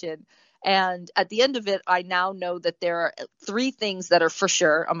question. And at the end of it, I now know that there are 3 things that are for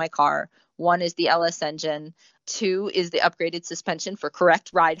sure on my car. 1 is the LS engine. 2 is the upgraded suspension for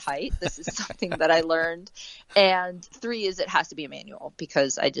correct ride height. This is something that I learned. And 3 is it has to be a manual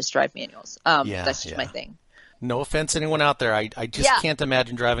because I just drive manuals. That's just my thing. No offense to anyone out there. I just can't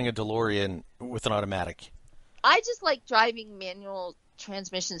imagine driving a DeLorean with an automatic. I just like driving manual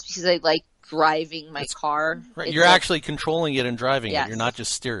transmissions because I like driving my car. Right. You're actually controlling it and driving it. You're not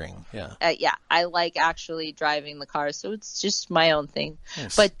just steering. Yeah. I like actually driving the car, so it's just my own thing.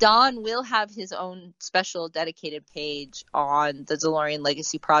 Yes. But Don will have his own special dedicated page on the DeLorean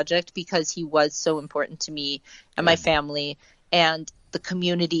Legacy Project because he was so important to me and my family and the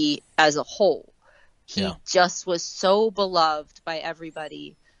community as a whole. He Yeah. just was so beloved by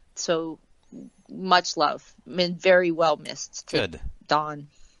everybody. So much love. I mean, very well missed to Good. Don.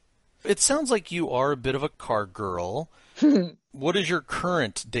 It sounds like you are a bit of a car girl. What is your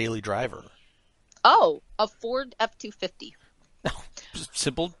current daily driver? Oh, a Ford F-250.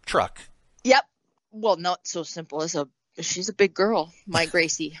 Simple truck. Yep. Well, not so simple. She's a big girl, my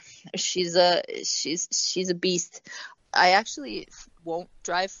Gracie. She's a beast. I actually won't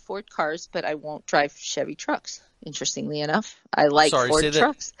drive Ford cars, but I won't drive Chevy trucks. Interestingly enough, I like Ford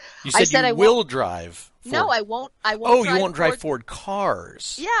trucks. You said you will drive Ford. No, I won't. Oh, you won't drive Ford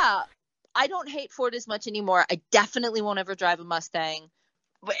cars. Yeah, I don't hate Ford as much anymore. I definitely won't ever drive a Mustang.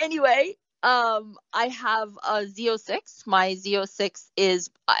 But anyway, I have a Z06. My Z06 is,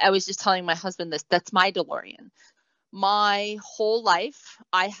 I was just telling my husband this, that's my DeLorean. My whole life,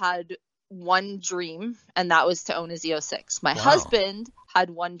 I had one dream, and that was to own a Z06. My husband had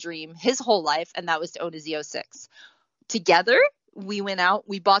one dream his whole life, and that was to own a Z06. Together, we went out,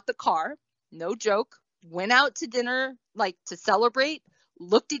 we bought the car, no joke, went out to dinner, like to celebrate,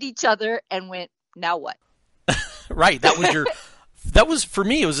 looked at each other, and went, now what? Right. That was, for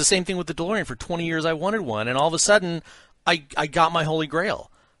me, it was the same thing with the DeLorean. For 20 years, I wanted one, and all of a sudden, I got my holy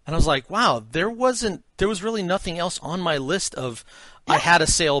grail. And I was like, wow, there was really nothing else on my list of, I had a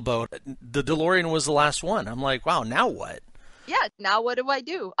sailboat. The DeLorean was the last one. I'm like, wow, now what? Yeah, now what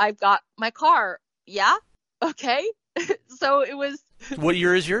do? I've got my car. Yeah? Okay. So it was... What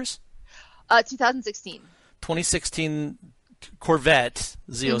year is yours? 2016. 2016 Corvette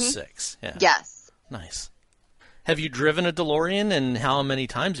Z06. Mm-hmm. Yeah. Yes. Nice. Have you driven a DeLorean, and how many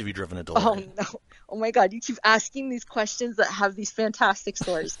times have you driven a DeLorean? Oh, no. Oh, my God. You keep asking these questions that have these fantastic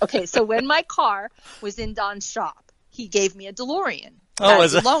stories. Okay, so when my car was in Don's shop, he gave me a DeLorean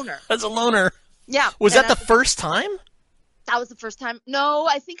as a loaner. As a loaner. Yeah. Was that the first time? That was the first time. No,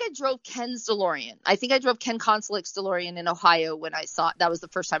 I think I drove Ken's DeLorean. I think I drove Ken Konselick's DeLorean in Ohio when I saw it. That was the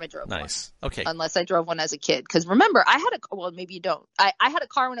first time I drove one. Nice. Okay. Unless I drove one as a kid. Because remember, I had well, maybe you don't. I had a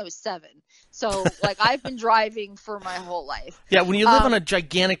car when I was 7. So, like, I've been driving for my whole life. Yeah, when you live on a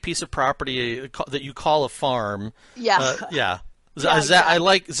gigantic piece of property that you call a farm. Yeah. Yeah. Exactly. I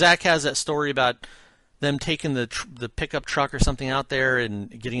like, Zach has that story about them taking the pickup truck or something out there and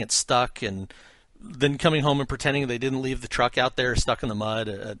getting it stuck, and then coming home and pretending they didn't leave the truck out there stuck in the mud.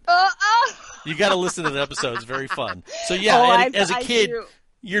 You got to listen to the episode. It's very fun. So, yeah, as a kid,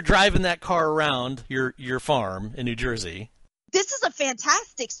 you're driving that car around your farm in New Jersey. This is a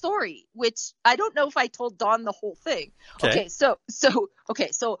fantastic story, which I don't know if I told Don the whole thing. Okay, so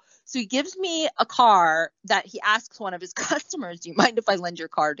he gives me a car that he asks one of his customers, do you mind if I lend your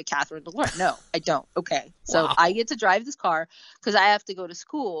car to Catherine DeLorean? No, I don't. Okay. So Wow. I get to drive this car because I have to go to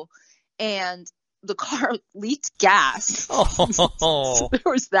school, and the car leaked gas. Oh. So there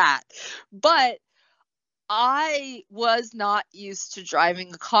was that. But I was not used to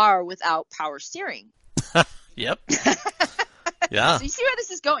driving a car without power steering. Yep. Yeah. So you see where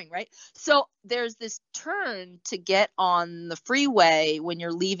this is going, right? So there's this turn to get on the freeway when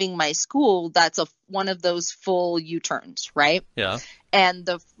you're leaving my school. That's one of those full U-turns, right? Yeah. And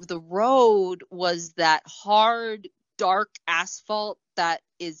the road was that hard, dark asphalt that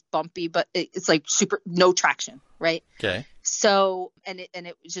is bumpy, but it's like no traction, right? Okay. So, and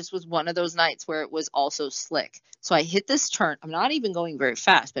it just was one of those nights where it was also slick. So I hit this turn. I'm not even going very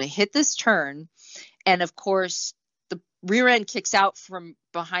fast, but I hit this turn, and of course the rear end kicks out from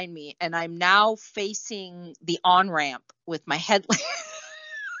behind me, and I'm now facing the on-ramp with my headlight.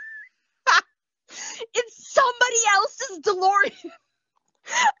 It's somebody else's DeLorean.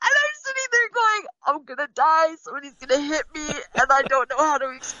 And I'm sitting there going, I'm going to die. Somebody's going to hit me. And I don't know how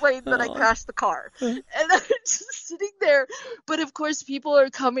to explain that I crashed the car. And I'm just sitting there. But of course, people are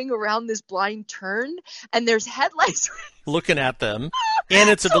coming around this blind turn, and there's headlights looking at them. And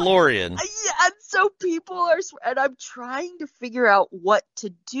it's a DeLorean. Yeah, and so people are, and I'm trying to figure out what to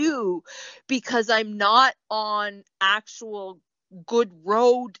do because I'm not on actual good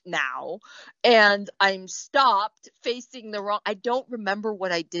road now, and I'm stopped facing the wrong. I don't remember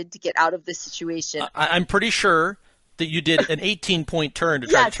what I did to get out of this situation. I'm pretty sure that you did an 18-point turn to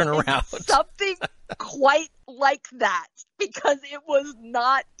try to turn around. Something quite like that, because it was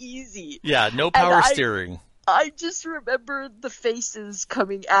not easy. Yeah, no power steering. I just remember the faces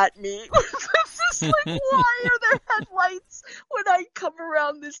coming at me. It's just like, why are there headlights when I come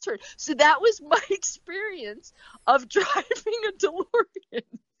around this turn? So that was my experience of driving a DeLorean.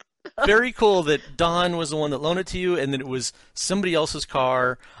 Very cool that Don was the one that loaned it to you, and that it was somebody else's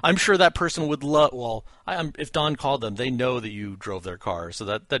car. I'm sure that person would love. Well, if Don called them, they know that you drove their car, so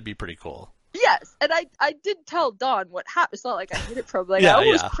that'd be pretty cool. Yeah, Yes, and I did tell Don what happened. It's not like I hid it from, like, Yeah, I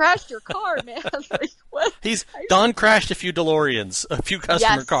almost yeah. crashed your car, man. Like, what? Don crashed a few DeLoreans, a few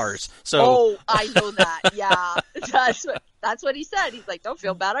customer Yes. cars. So Oh, I know that. Yeah, that's what he said. He's like, don't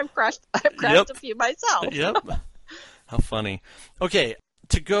feel bad. I've crashed Yep. a few myself. Yep. How funny. Okay,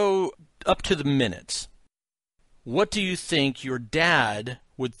 to go up to the minute, what do you think your dad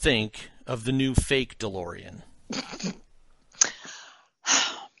would think of the new fake DeLorean?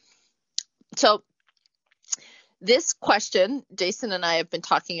 So this question, Jason and I have been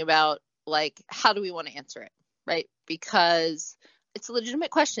talking about, like, how do we want to answer it, right? Because it's a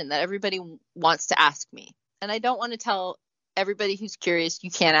legitimate question that everybody wants to ask me. And I don't want to tell everybody who's curious, you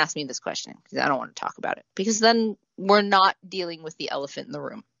can't ask me this question because I don't want to talk about it. Because then we're not dealing with the elephant in the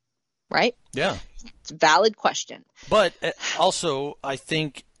room, right? Yeah. It's a valid question. But also, I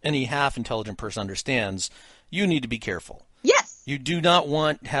think any half-intelligent person understands you need to be careful. Yes. You do not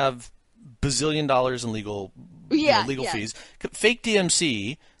want to have bazillion dollars in legal fees. Fake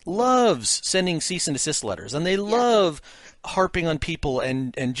DMC loves sending cease and desist letters, and they love harping on people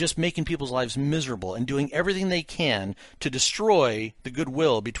and just making people's lives miserable and doing everything they can to destroy the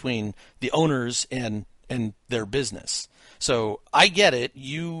goodwill between the owners and their business. So I get it.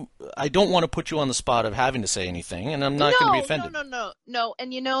 I don't want to put you on the spot of having to say anything, and I'm not going to be offended. No.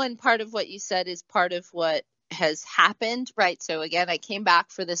 And and part of what you said is part of what has happened, right? So again, I came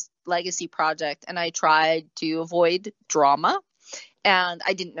back for this legacy project and I tried to avoid drama, and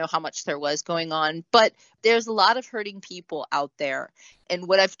I didn't know how much there was going on, but there's a lot of hurting people out there. And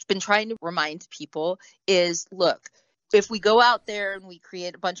what I've been trying to remind people is, look, if we go out there and we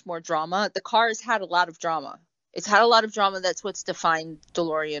create a bunch more drama, the car has had a lot of drama. It's had a lot of drama. That's what's defined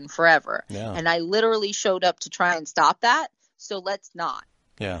DeLorean forever. Yeah. And I literally showed up to try and stop that. So let's not.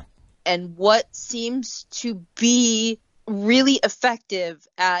 Yeah. And what seems to be really effective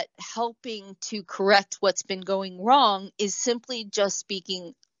at helping to correct what's been going wrong is simply just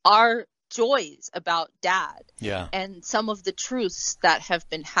speaking our joys about Dad and some of the truths that have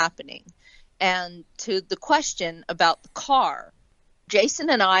been happening. And to the question about the car, Jason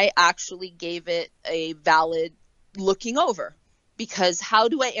and I actually gave it a valid looking over, because how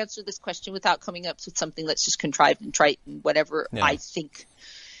do I answer this question without coming up with something that's just contrived and trite and whatever I think?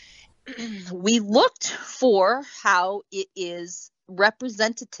 We looked for how it is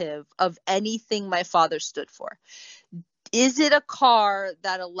representative of anything my father stood for. Is it a car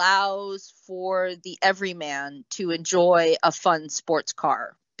that allows for the everyman to enjoy a fun sports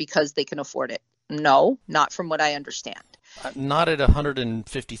car because they can afford it? No, not from what I understand. Not at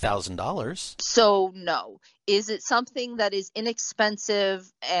 $150,000. So no. Is it something that is inexpensive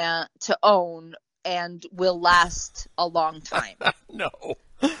to own and will last a long time? No.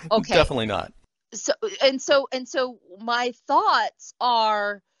 Okay. Definitely not. So my thoughts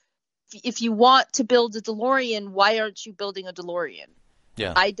are, if you want to build a DeLorean, why aren't you building a DeLorean?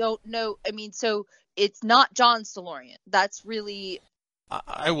 Yeah. I don't know. I mean, so it's not John's DeLorean. That's really...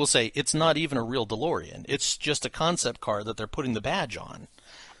 I will say it's not even a real DeLorean. It's just a concept car that they're putting the badge on.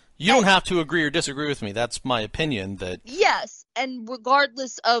 You don't have to agree or disagree with me. That's my opinion. Yes, and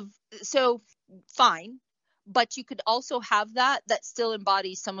regardless of... So, fine. But you could also have that still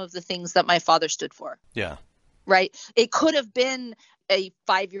embodies some of the things that my father stood for. Yeah. Right? It could have been a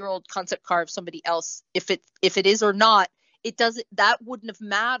 5-year-old concept car of somebody else. If it is or not, that wouldn't have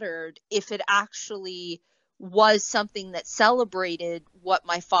mattered if it actually was something that celebrated what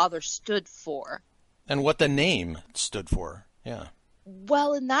my father stood for. And what the name stood for. Yeah.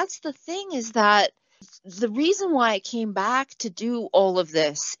 Well, and that's the thing, is that the reason why I came back to do all of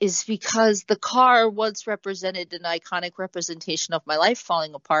this is because the car once represented an iconic representation of my life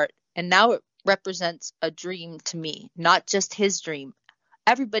falling apart, and now it represents a dream to me, not just his dream,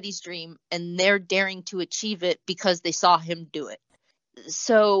 everybody's dream, and they're daring to achieve it because they saw him do it.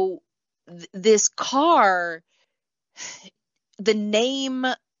 So this car, the name,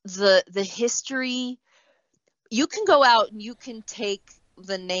 the history, you can go out and you can take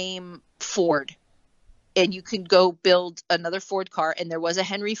the name Ford and you can go build another Ford car. And there was a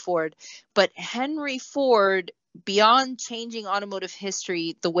Henry Ford, but Henry Ford, beyond changing automotive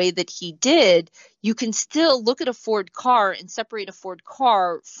history the way that he did, you can still look at a Ford car and separate a Ford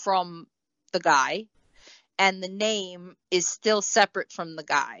car from the guy, and the name is still separate from the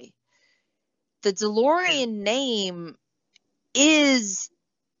guy. The DeLorean name is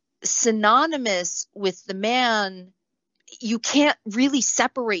synonymous with the man. You can't really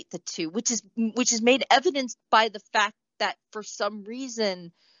separate the two, which is made evidenced by the fact that for some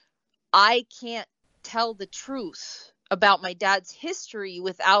reason I can't tell the truth about my dad's history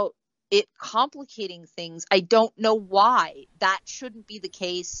without it complicating things. I don't know why. That shouldn't be the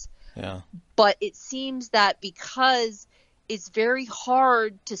case. Yeah. But it seems that because it's very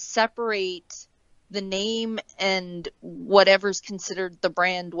hard to separate the name and whatever's considered the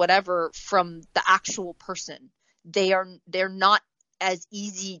brand, whatever, from the actual person, they're not as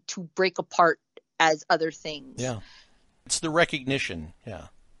easy to break apart as other things. Yeah. It's the recognition. Yeah.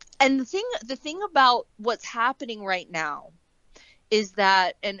 And the thing about what's happening right now is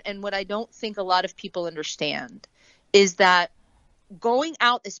that, and what I don't think a lot of people understand, is that going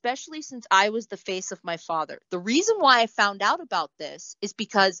out, especially since I was the face of my father, the reason why I found out about this is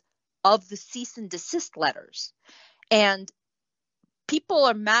because of the cease and desist letters. And people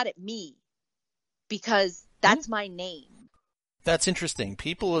are mad at me because that's my name. That's interesting.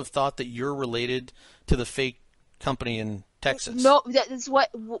 People have thought that you're related to the fake company in Texas. No, that's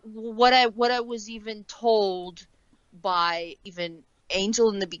what I was even told by even Angel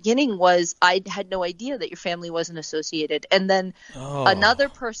in the beginning was I had no idea that your family wasn't associated. And then another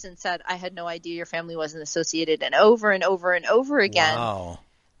person said, I had no idea your family wasn't associated, and over and over and over again. Wow.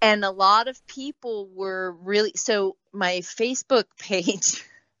 And a lot of people were really, so my Facebook page,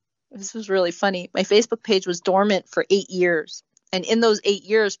 this was really funny. My Facebook page was dormant for 8 years. And in those 8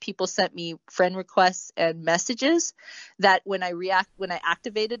 years, people sent me friend requests and messages that when I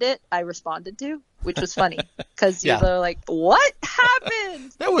activated it, I responded to, which was funny because Yeah. they're like, "What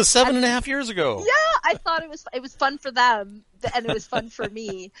happened?" That was 7.5 years ago. Yeah, I thought it was fun for them, and it was fun for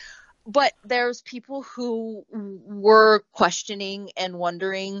me. But there's people who were questioning and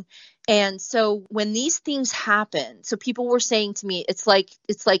wondering. And so when these things happen, so people were saying to me, it's like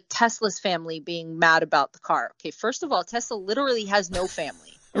Tesla's family being mad about the car. Okay, first of all, Tesla literally has no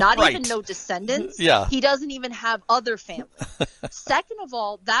family, not Right. even no descendants. Yeah. He doesn't even have other family. Second of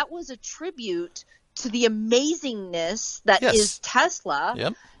all, that was a tribute to the amazingness that Yes. is Tesla.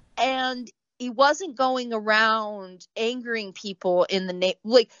 Yep. And he wasn't going around angering people in the name,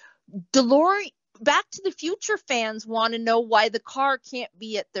 like, DeLorean, Back to the Future fans want to know why the car can't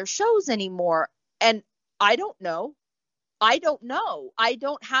be at their shows anymore. And I don't know. I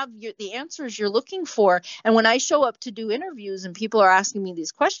don't have the answers you're looking for. And when I show up to do interviews and people are asking me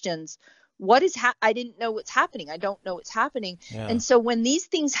these questions, I didn't know what's happening. I don't know what's happening. Yeah. And so when these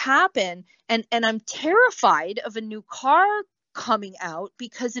things happen, and I'm terrified of a new car coming out,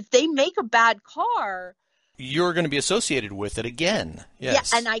 because if they make a bad car, You're going to be associated with it again.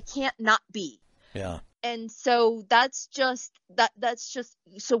 Yes. yeah, and I can't not be. Yeah. And so that's just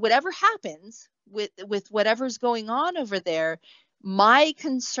so whatever happens with whatever's going on over there, my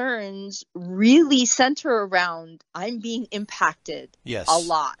concerns really center around I'm being impacted Yes. a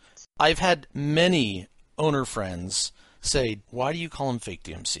lot. I've had many owner friends say, "Why do you call him fake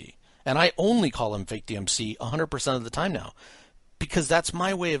DMC?" And I only call him fake DMC 100% of the time now, because that's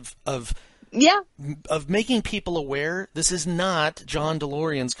my way of Yeah. making people aware this is not John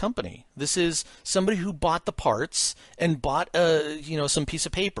DeLorean's company. This is somebody who bought the parts and bought some piece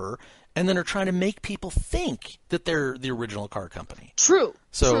of paper, and then are trying to make people think that they're the original car company. True.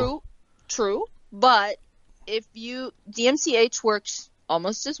 So- True. But if DMCH works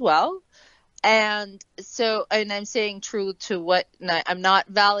almost as well. And I'm saying true to what, I'm not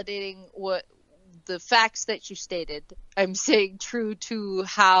validating what the facts that you stated. I'm saying true to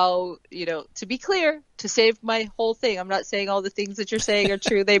how, to be clear, to save my whole thing. I'm not saying all the things that you're saying are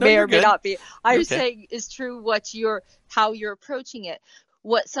true. They No, may you're or may good. not be. I'm Okay. saying is true how you're approaching it.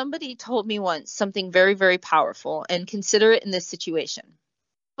 What somebody told me once, something very, very powerful, and consider it in this situation.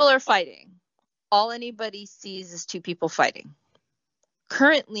 People are fighting. All anybody sees is two people fighting.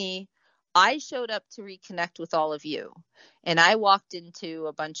 Currently, I showed up to reconnect with all of you, and I walked into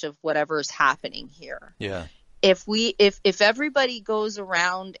a bunch of whatever is happening here. Yeah. If everybody goes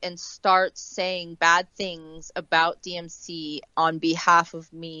around and starts saying bad things about DMC on behalf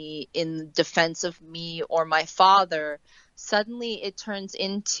of me, in defense of me or my father, suddenly it turns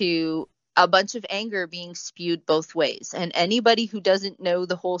into a bunch of anger being spewed both ways. And anybody who doesn't know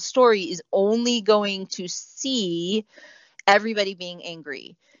the whole story is only going to see everybody being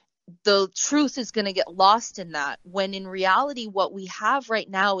angry. The truth is going to get lost in that, when in reality what we have right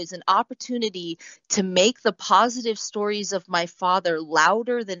now is an opportunity to make the positive stories of my father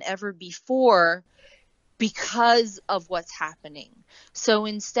louder than ever before because of what's happening. So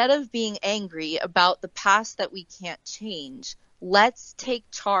instead of being angry about the past that we can't change, let's take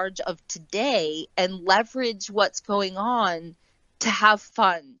charge of today and leverage what's going on to have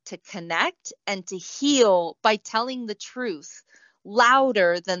fun, to connect, and to heal by telling the truth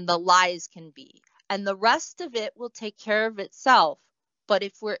louder than the lies can be. And the rest of it will take care of itself. But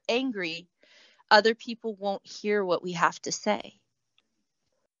if we're angry, other people won't hear what we have to say.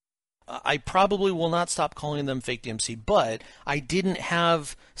 I probably will not stop calling them fake DMC, but I didn't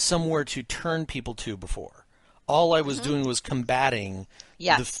have somewhere to turn people to before. All I was doing was combating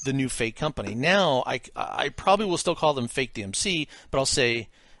the new fake company. Now I probably will still call them fake DMC, but I'll say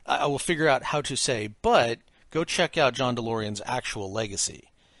I will figure out how to say, but go check out John DeLorean's actual legacy,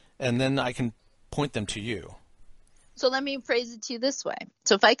 and then I can point them to you. So let me phrase it to you this way.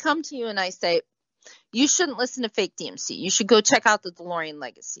 So if I come to you and I say, you shouldn't listen to fake DMC, you should go check out the DeLorean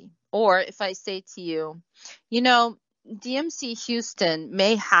legacy. Or if I say to you, DMC Houston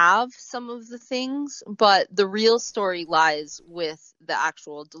may have some of the things, but the real story lies with the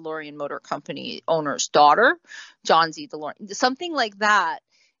actual DeLorean Motor Company owner's daughter, John Z. DeLorean. Something like that.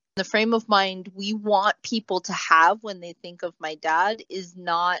 The frame of mind we want people to have when they think of my dad is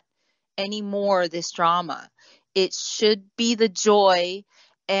not anymore this drama. It should be the joy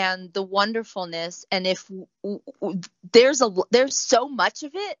and the wonderfulness. And if there's so much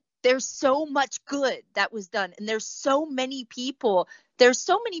of it, there's so much good that was done. And there's so many people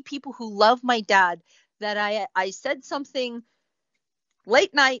who love my dad that I said something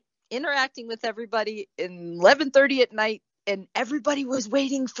late night, interacting with everybody in 11:30 at night, and everybody was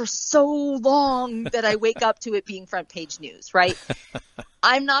waiting for so long that I wake up to it being front page news, right?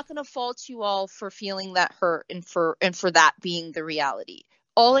 I'm not going to fault you all for feeling that hurt and for that being the reality.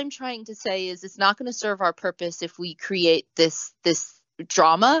 All I'm trying to say is it's not going to serve our purpose if we create this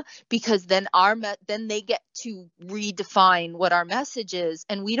drama, because then they get to redefine what our message is,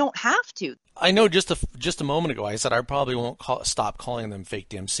 and we don't have to. I know just a moment ago I said I probably won't stop calling them fake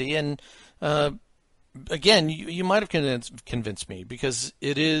DMC, and again, you might have convinced me, because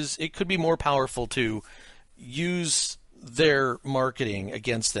it could be more powerful to use their marketing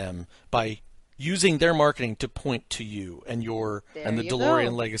against them by using their marketing to point to you and the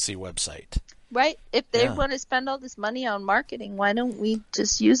DeLorean Legacy website. Right. If they want to spend all this money on marketing, why don't we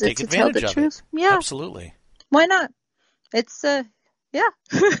just use it to tell the truth? Yeah, absolutely. Why not? It's yeah.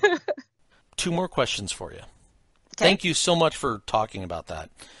 2 more questions for you. Okay. Thank you so much for talking about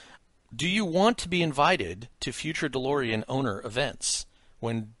that. Do you want to be invited to future DeLorean owner events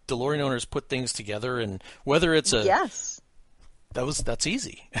when DeLorean owners put things together, and whether it's yes, that's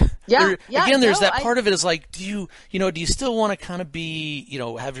easy. Yeah. There's that part of it is like, do you still want to kind of be,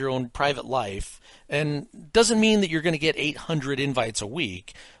 have your own private life? And doesn't mean that you're going to get 800 invites a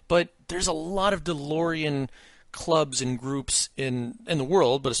week, but there's a lot of DeLorean clubs and groups in the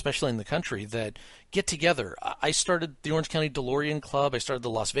world, but especially in the country, that get together. I started the Orange County DeLorean Club. I started the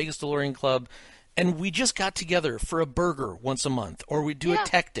Las Vegas DeLorean Club, and we just got together for a burger once a month, or we do a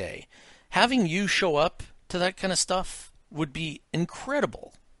tech day. Having you show up to that kind of stuff would be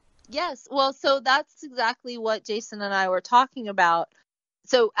incredible. Yes. Well, so that's exactly what Jason and I were talking about.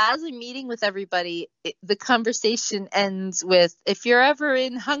 So as I'm meeting with everybody, the conversation ends with, if you're ever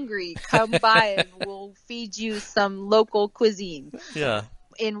in Hungary, come by and we'll feed you some local cuisine. Yeah.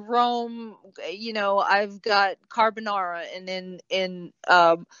 In Rome, I've got carbonara, and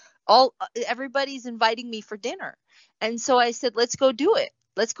everybody's inviting me for dinner. And so I said, let's go do it.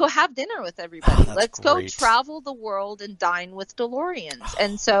 Let's go have dinner with everybody. Let's go travel the world and dine with DeLoreans.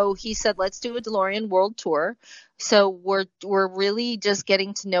 And so he said, let's do a DeLorean world tour. So we're really just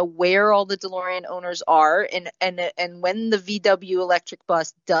getting to know where all the DeLorean owners are. And when the VW electric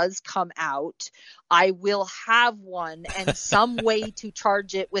bus does come out, I will have one and some way to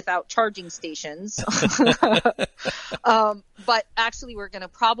charge it without charging stations. But actually, we're going to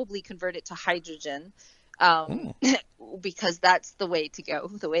probably convert it to hydrogen. Because that's the way to go,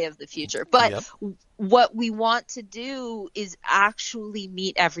 the way of the future. But what we want to do is actually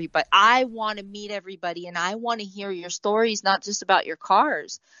meet everybody. I want to meet everybody, and I want to hear your stories, not just about your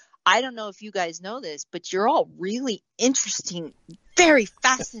cars. I don't know if you guys know this, but you're all really interesting, very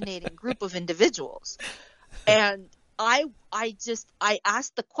fascinating group of individuals. And I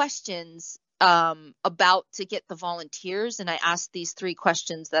asked the questions about to get the volunteers, and I asked these 3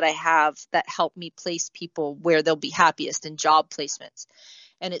 questions that I have that help me place people where they'll be happiest in job placements.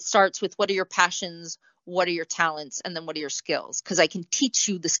 And it starts with, what are your passions, what are your talents, and then what are your skills? Because I can teach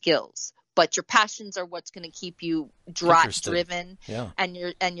you the skills, but your passions are what's going to keep you driven, and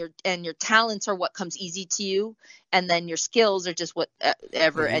your talents are what comes easy to you, and then your skills are just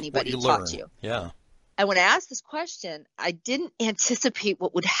whatever anybody taught you. Yeah. And when I asked this question, I didn't anticipate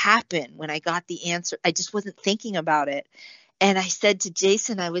what would happen when I got the answer. I just wasn't thinking about it. And I said to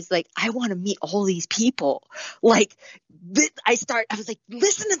Jason, I was like, I want to meet all these people. Like, I was like,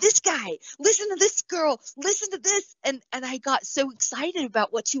 listen to this guy, listen to this girl, listen to this. And I got so excited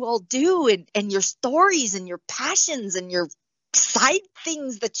about what you all do, and your stories and your passions and your side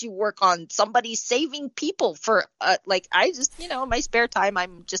things that you work on. Somebody saving people for I just, my spare time,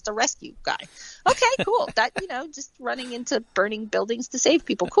 I'm just a rescue guy. Okay, cool. That, just running into burning buildings to save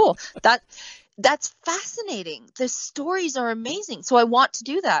people. Cool. That's fascinating. The stories are amazing. So I want to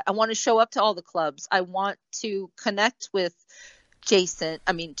do that. I want to show up to all the clubs. I want to connect with Jason.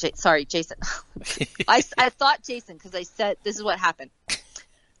 Jason. I thought Jason, because I said, this is what happened.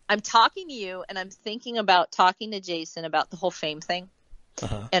 I'm talking to you and I'm thinking about talking to Jason about the whole fame thing.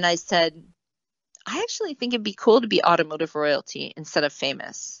 Uh-huh. And I said, I actually think it'd be cool to be automotive royalty instead of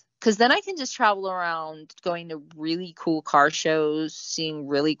famous. Because then I can just travel around going to really cool car shows, seeing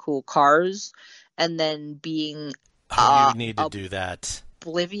really cool cars, and then being you need to do that.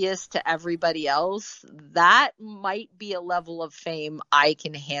 Oblivious to everybody else. That might be a level of fame I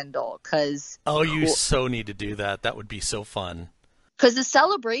can handle. You so need to do that. That would be so fun. Because the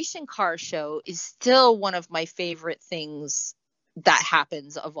Celebration car show is still one of my favorite things that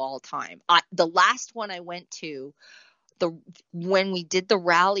happens of all time. The last one I went to, when we did the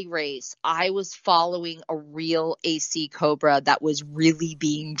rally race, I was following a real AC Cobra that was really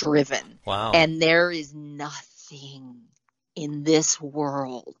being driven. Wow. And there is nothing in this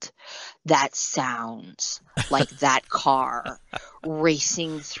world that sounds like that car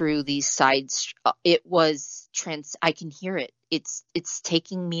racing through these sides. It was I can hear it. It's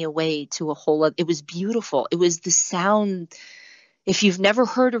taking me away to a whole other. It was beautiful. It was the sound. If you've never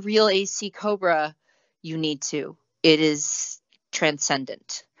heard a real AC Cobra, you need to. It is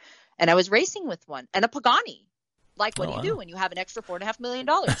transcendent. And I was racing with one and a Pagani. Like, what do you do when you have an extra $4.5 million?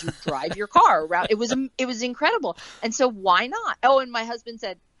 You drive your car around. It was incredible. And so why not? Oh, and my husband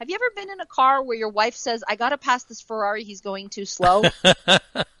said, have you ever been in a car where your wife says, I got to pass this Ferrari, he's going too slow?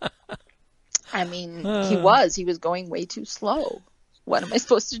 I mean, he was going way too slow. What am I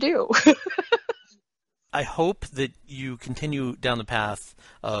supposed to do? I hope that you continue down the path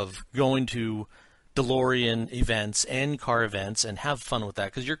of going to DeLorean events and car events and have fun with that,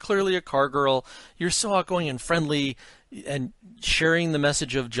 because you're clearly a car girl. You're so outgoing and friendly, and sharing the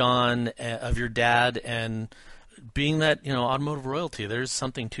message of John, of your dad, and being that, automotive royalty. There's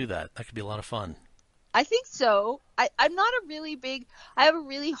something to that. That could be a lot of fun. I think so. I'm not I have a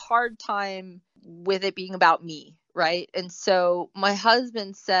really hard time with it being about me, right? And so my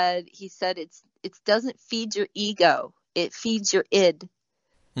husband said, it doesn't feed your ego. It feeds your id.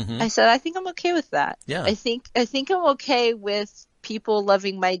 Mm-hmm. I said, I think I'm okay with that. Yeah. I think I'm okay with people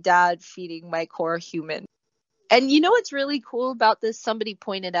loving my dad, feeding my core human. And what's really cool about this? Somebody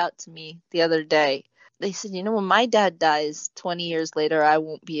pointed out to me the other day. They said, when my dad dies 20 years later, I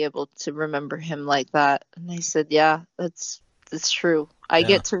won't be able to remember him like that. And I said, yeah, that's true. I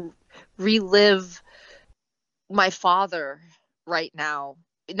get to relive my father right now.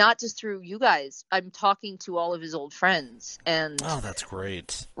 Not just through you guys. I'm talking to all of his old friends, and that's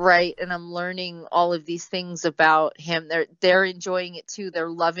great. Right, and I'm learning all of these things about him. They're enjoying it too. They're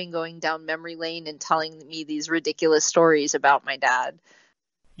loving going down memory lane and telling me these ridiculous stories about my dad.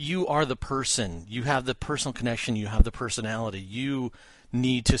 You are the person. You have the personal connection. You have the personality. You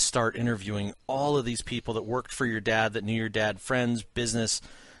need to start interviewing all of these people that worked for your dad, that knew your dad, friends, business.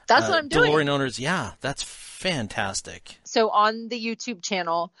 That's what I'm doing. DeLorean owners. Yeah, that's fantastic. So on the YouTube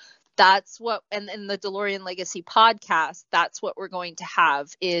channel, that's what, and in the DeLorean Legacy podcast, that's what we're going to have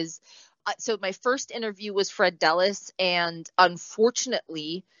is, so my first interview was Fred Dellis, and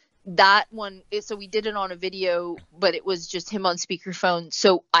unfortunately that one, so we did it on a video, but it was just him on speakerphone.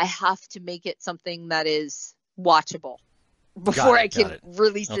 So I have to make it something that is watchable before I can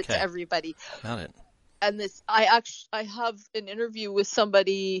release it to everybody. Got it. And I have an interview with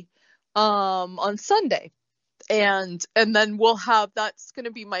somebody on Sunday, and then that's going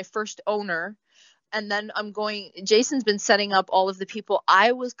to be my first owner. And then Jason's been setting up all of the people.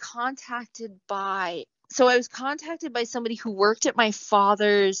 I was contacted by somebody who worked at my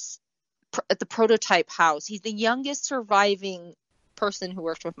father's, at the Prototype House. He's the youngest surviving person who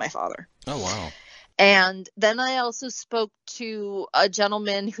worked with my father. Oh, wow. And then I also spoke to a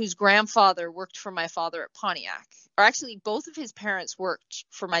gentleman whose grandfather worked for my father at Pontiac. Or actually, both of his parents worked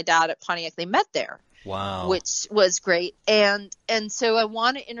for my dad at Pontiac. They met there. Wow. Which was great. And so I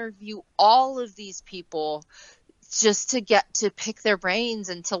want to interview all of these people just to get to pick their brains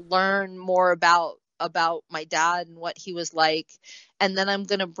and to learn more about my dad and what he was like. And then I'm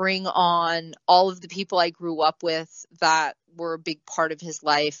going to bring on all of the people I grew up with that were a big part of his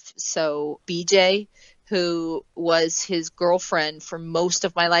life. So BJ, who was his girlfriend for most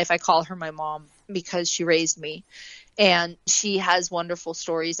of my life. I call her my mom because she raised me. And she has wonderful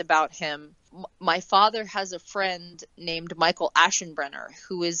stories about him. My father has a friend named Michael Aschenbrenner,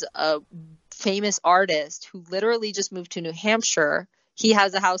 who is a famous artist who literally just moved to New Hampshire. He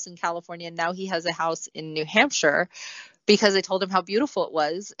has a house in California, and now he has a house in New Hampshire because I told him how beautiful it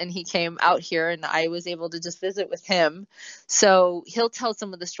was, and he came out here, and I was able to just visit with him. So he'll tell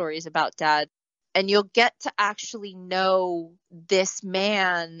some of the stories about Dad, and you'll get to actually know this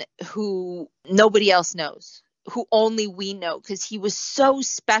man who nobody else knows, who only we know, because he was so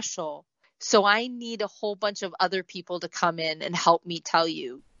special. So I need a whole bunch of other people to come in and help me tell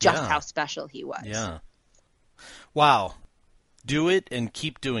you just how special he was. Yeah. Wow. Do it and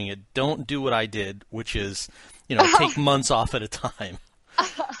keep doing it. Don't do what I did, which is, take months off at a time.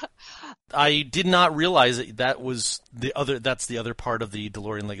 I did not realize that that's the other part of the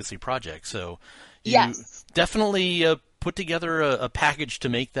DeLorean Legacy project. So you definitely put together a package to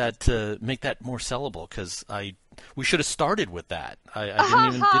make that more sellable, because we should have started with that.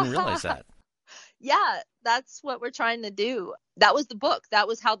 I didn't realize that. Yeah, that's what we're trying to do. That was the book. That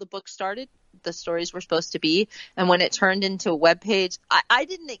was how the book started. The stories were supposed to be. And when it turned into a webpage, I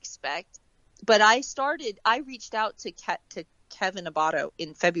didn't expect, but I reached out to Kevin Abato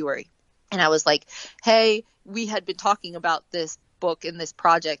in February. And I was like, hey, we had been talking about this book and this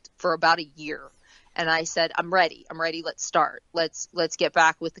project for about a year. And I said, I'm ready. Let's start. Let's get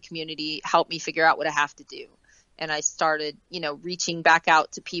back with the community. Help me figure out what I have to do. And I started, reaching back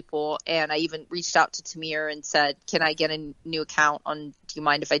out to people. And I even reached out to Tamir and said, can I get a new account do you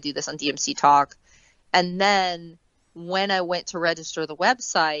mind if I do this on DMC Talk? And then when I went to register the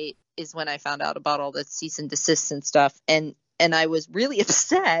website is when I found out about all the cease and desist and stuff. And I was really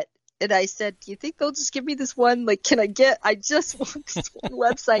upset. And I said, do you think they'll just give me this one? Like, I just want this one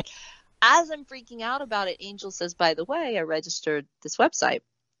website. As I'm freaking out about it, Angel says, by the way, I registered this website.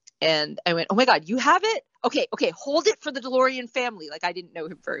 And I went, oh my God, you have it? Okay, hold it for the DeLorean family. Like, I didn't know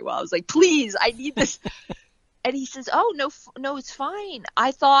him very well. I was like, please, I need this. And he says, oh, no, it's fine.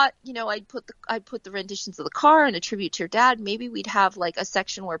 I thought, I'd put the renditions of the car and a tribute to your dad. Maybe we'd have like a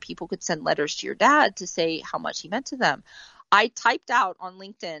section where people could send letters to your dad to say how much he meant to them. I typed out on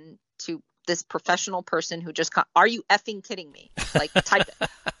LinkedIn to this professional person who just, are you effing kidding me? Like, type it.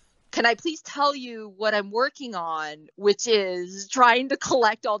 Can I please tell you what I'm working on, which is trying to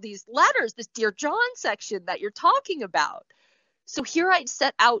collect all these letters, this Dear John section that you're talking about. So here I'd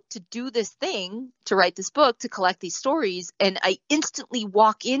set out to do this thing, to write this book, to collect these stories, and I instantly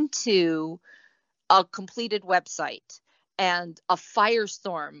walk into a completed website and a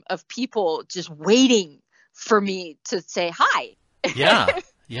firestorm of people just waiting for me to say hi.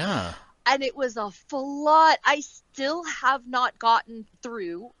 Yeah. And it was a flood. I still have not gotten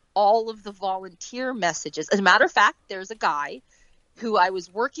through all of the volunteer messages. As a matter of fact, there's a guy who I was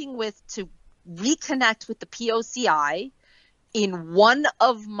working with to reconnect with the POCI in one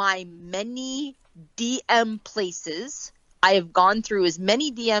of my many DM places. I have gone through as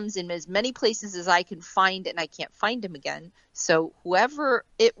many DMs in as many places as I can find, and I can't find him again. So whoever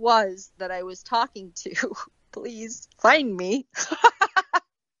it was that I was talking to, please find me.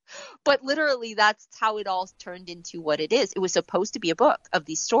 But literally, that's how it all turned into what it is. It was supposed to be a book of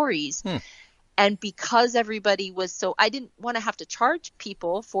these stories. And because everybody was I didn't want to have to charge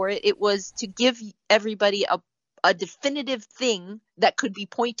people for it. It was to give everybody a definitive thing that could be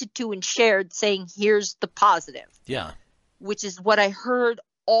pointed to and shared saying, here's the positive. Yeah. Which is what I heard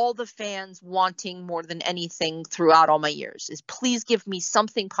all the fans wanting more than anything throughout all my years, is please give me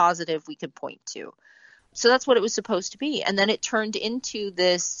something positive we could point to. So that's what it was supposed to be. And then it turned into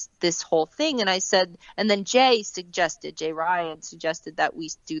this whole thing. And I said, and then Jay Ryan suggested that we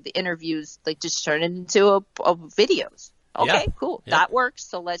do the interviews, like just turn it into a videos. Okay, cool. Yeah. That works.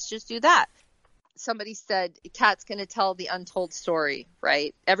 So let's just do that. Somebody said, Kat's going to tell the untold story,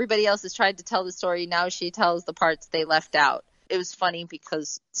 right? Everybody else has tried to tell the story. Now she tells the parts they left out. It was funny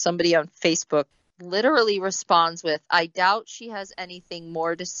because somebody on Facebook literally responds with, I doubt she has anything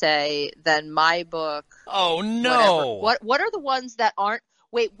more to say than my book. Oh, no. What are the ones that aren't?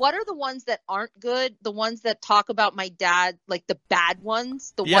 Wait, what are the ones that aren't good? The ones that talk about my dad, like the bad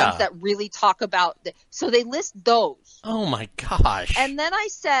ones? The ones that really talk about... So they list those. Oh, my gosh. And then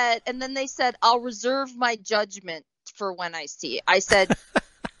they said, I'll reserve my judgment for when I see it. I said,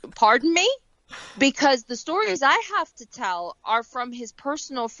 pardon me? Because the stories I have to tell are from his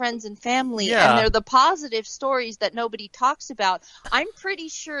personal friends and family, and they're the positive stories that nobody talks about. I'm pretty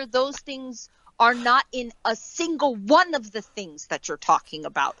sure those things are not in a single one of the things that you're talking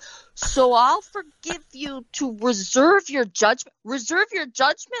about. So I'll forgive you to reserve your judgment. Reserve your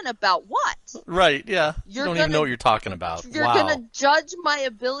judgment about what? Right, yeah. You don't even know what you're talking about. You're going to judge my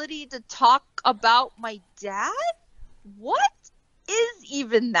ability to talk about my dad? What is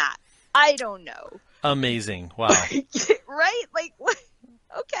even that? I don't know. Amazing. Wow. Right? Like, what?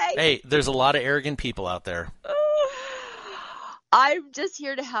 Okay. Hey, there's a lot of arrogant people out there. I'm just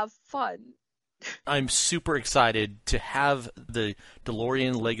here to have fun. I'm super excited to have the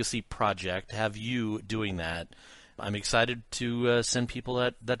DeLorean Legacy Project, have you doing that. I'm excited to send people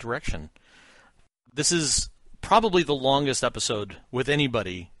that direction. This is probably the longest episode with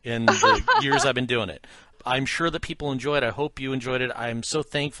anybody in the years I've been doing it. I'm sure that people enjoy it. I hope you enjoyed it. I'm so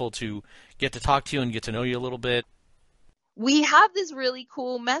thankful to get to talk to you and get to know you a little bit. We have this really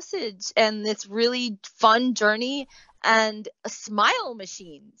cool message and this really fun journey and smile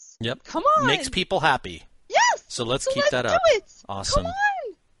machines. Yep. Come on. Makes people happy. Yes. So let's keep that do up. It. Awesome. Come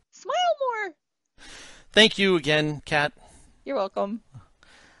on. Smile more. Thank you again, Kat. You're welcome.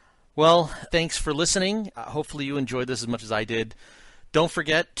 Well, thanks for listening. Hopefully you enjoyed this as much as I did. Don't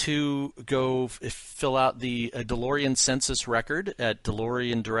forget to go fill out the DeLorean census record at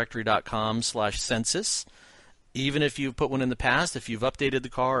DeLoreanDirectory.com/census. Even if you've put one in the past, if you've updated the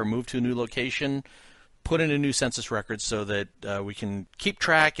car or moved to a new location, put in a new census record so that we can keep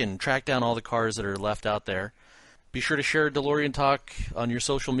track and track down all the cars that are left out there. Be sure to share DeLorean Talk on your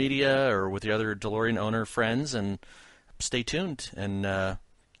social media or with your other DeLorean owner friends, and stay tuned and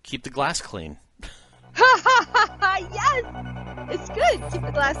keep the glass clean. Yes! It's good. Keep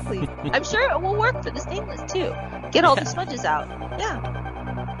the glass clean. I'm sure it will work for the stainless, too. Get all the smudges out. Yeah.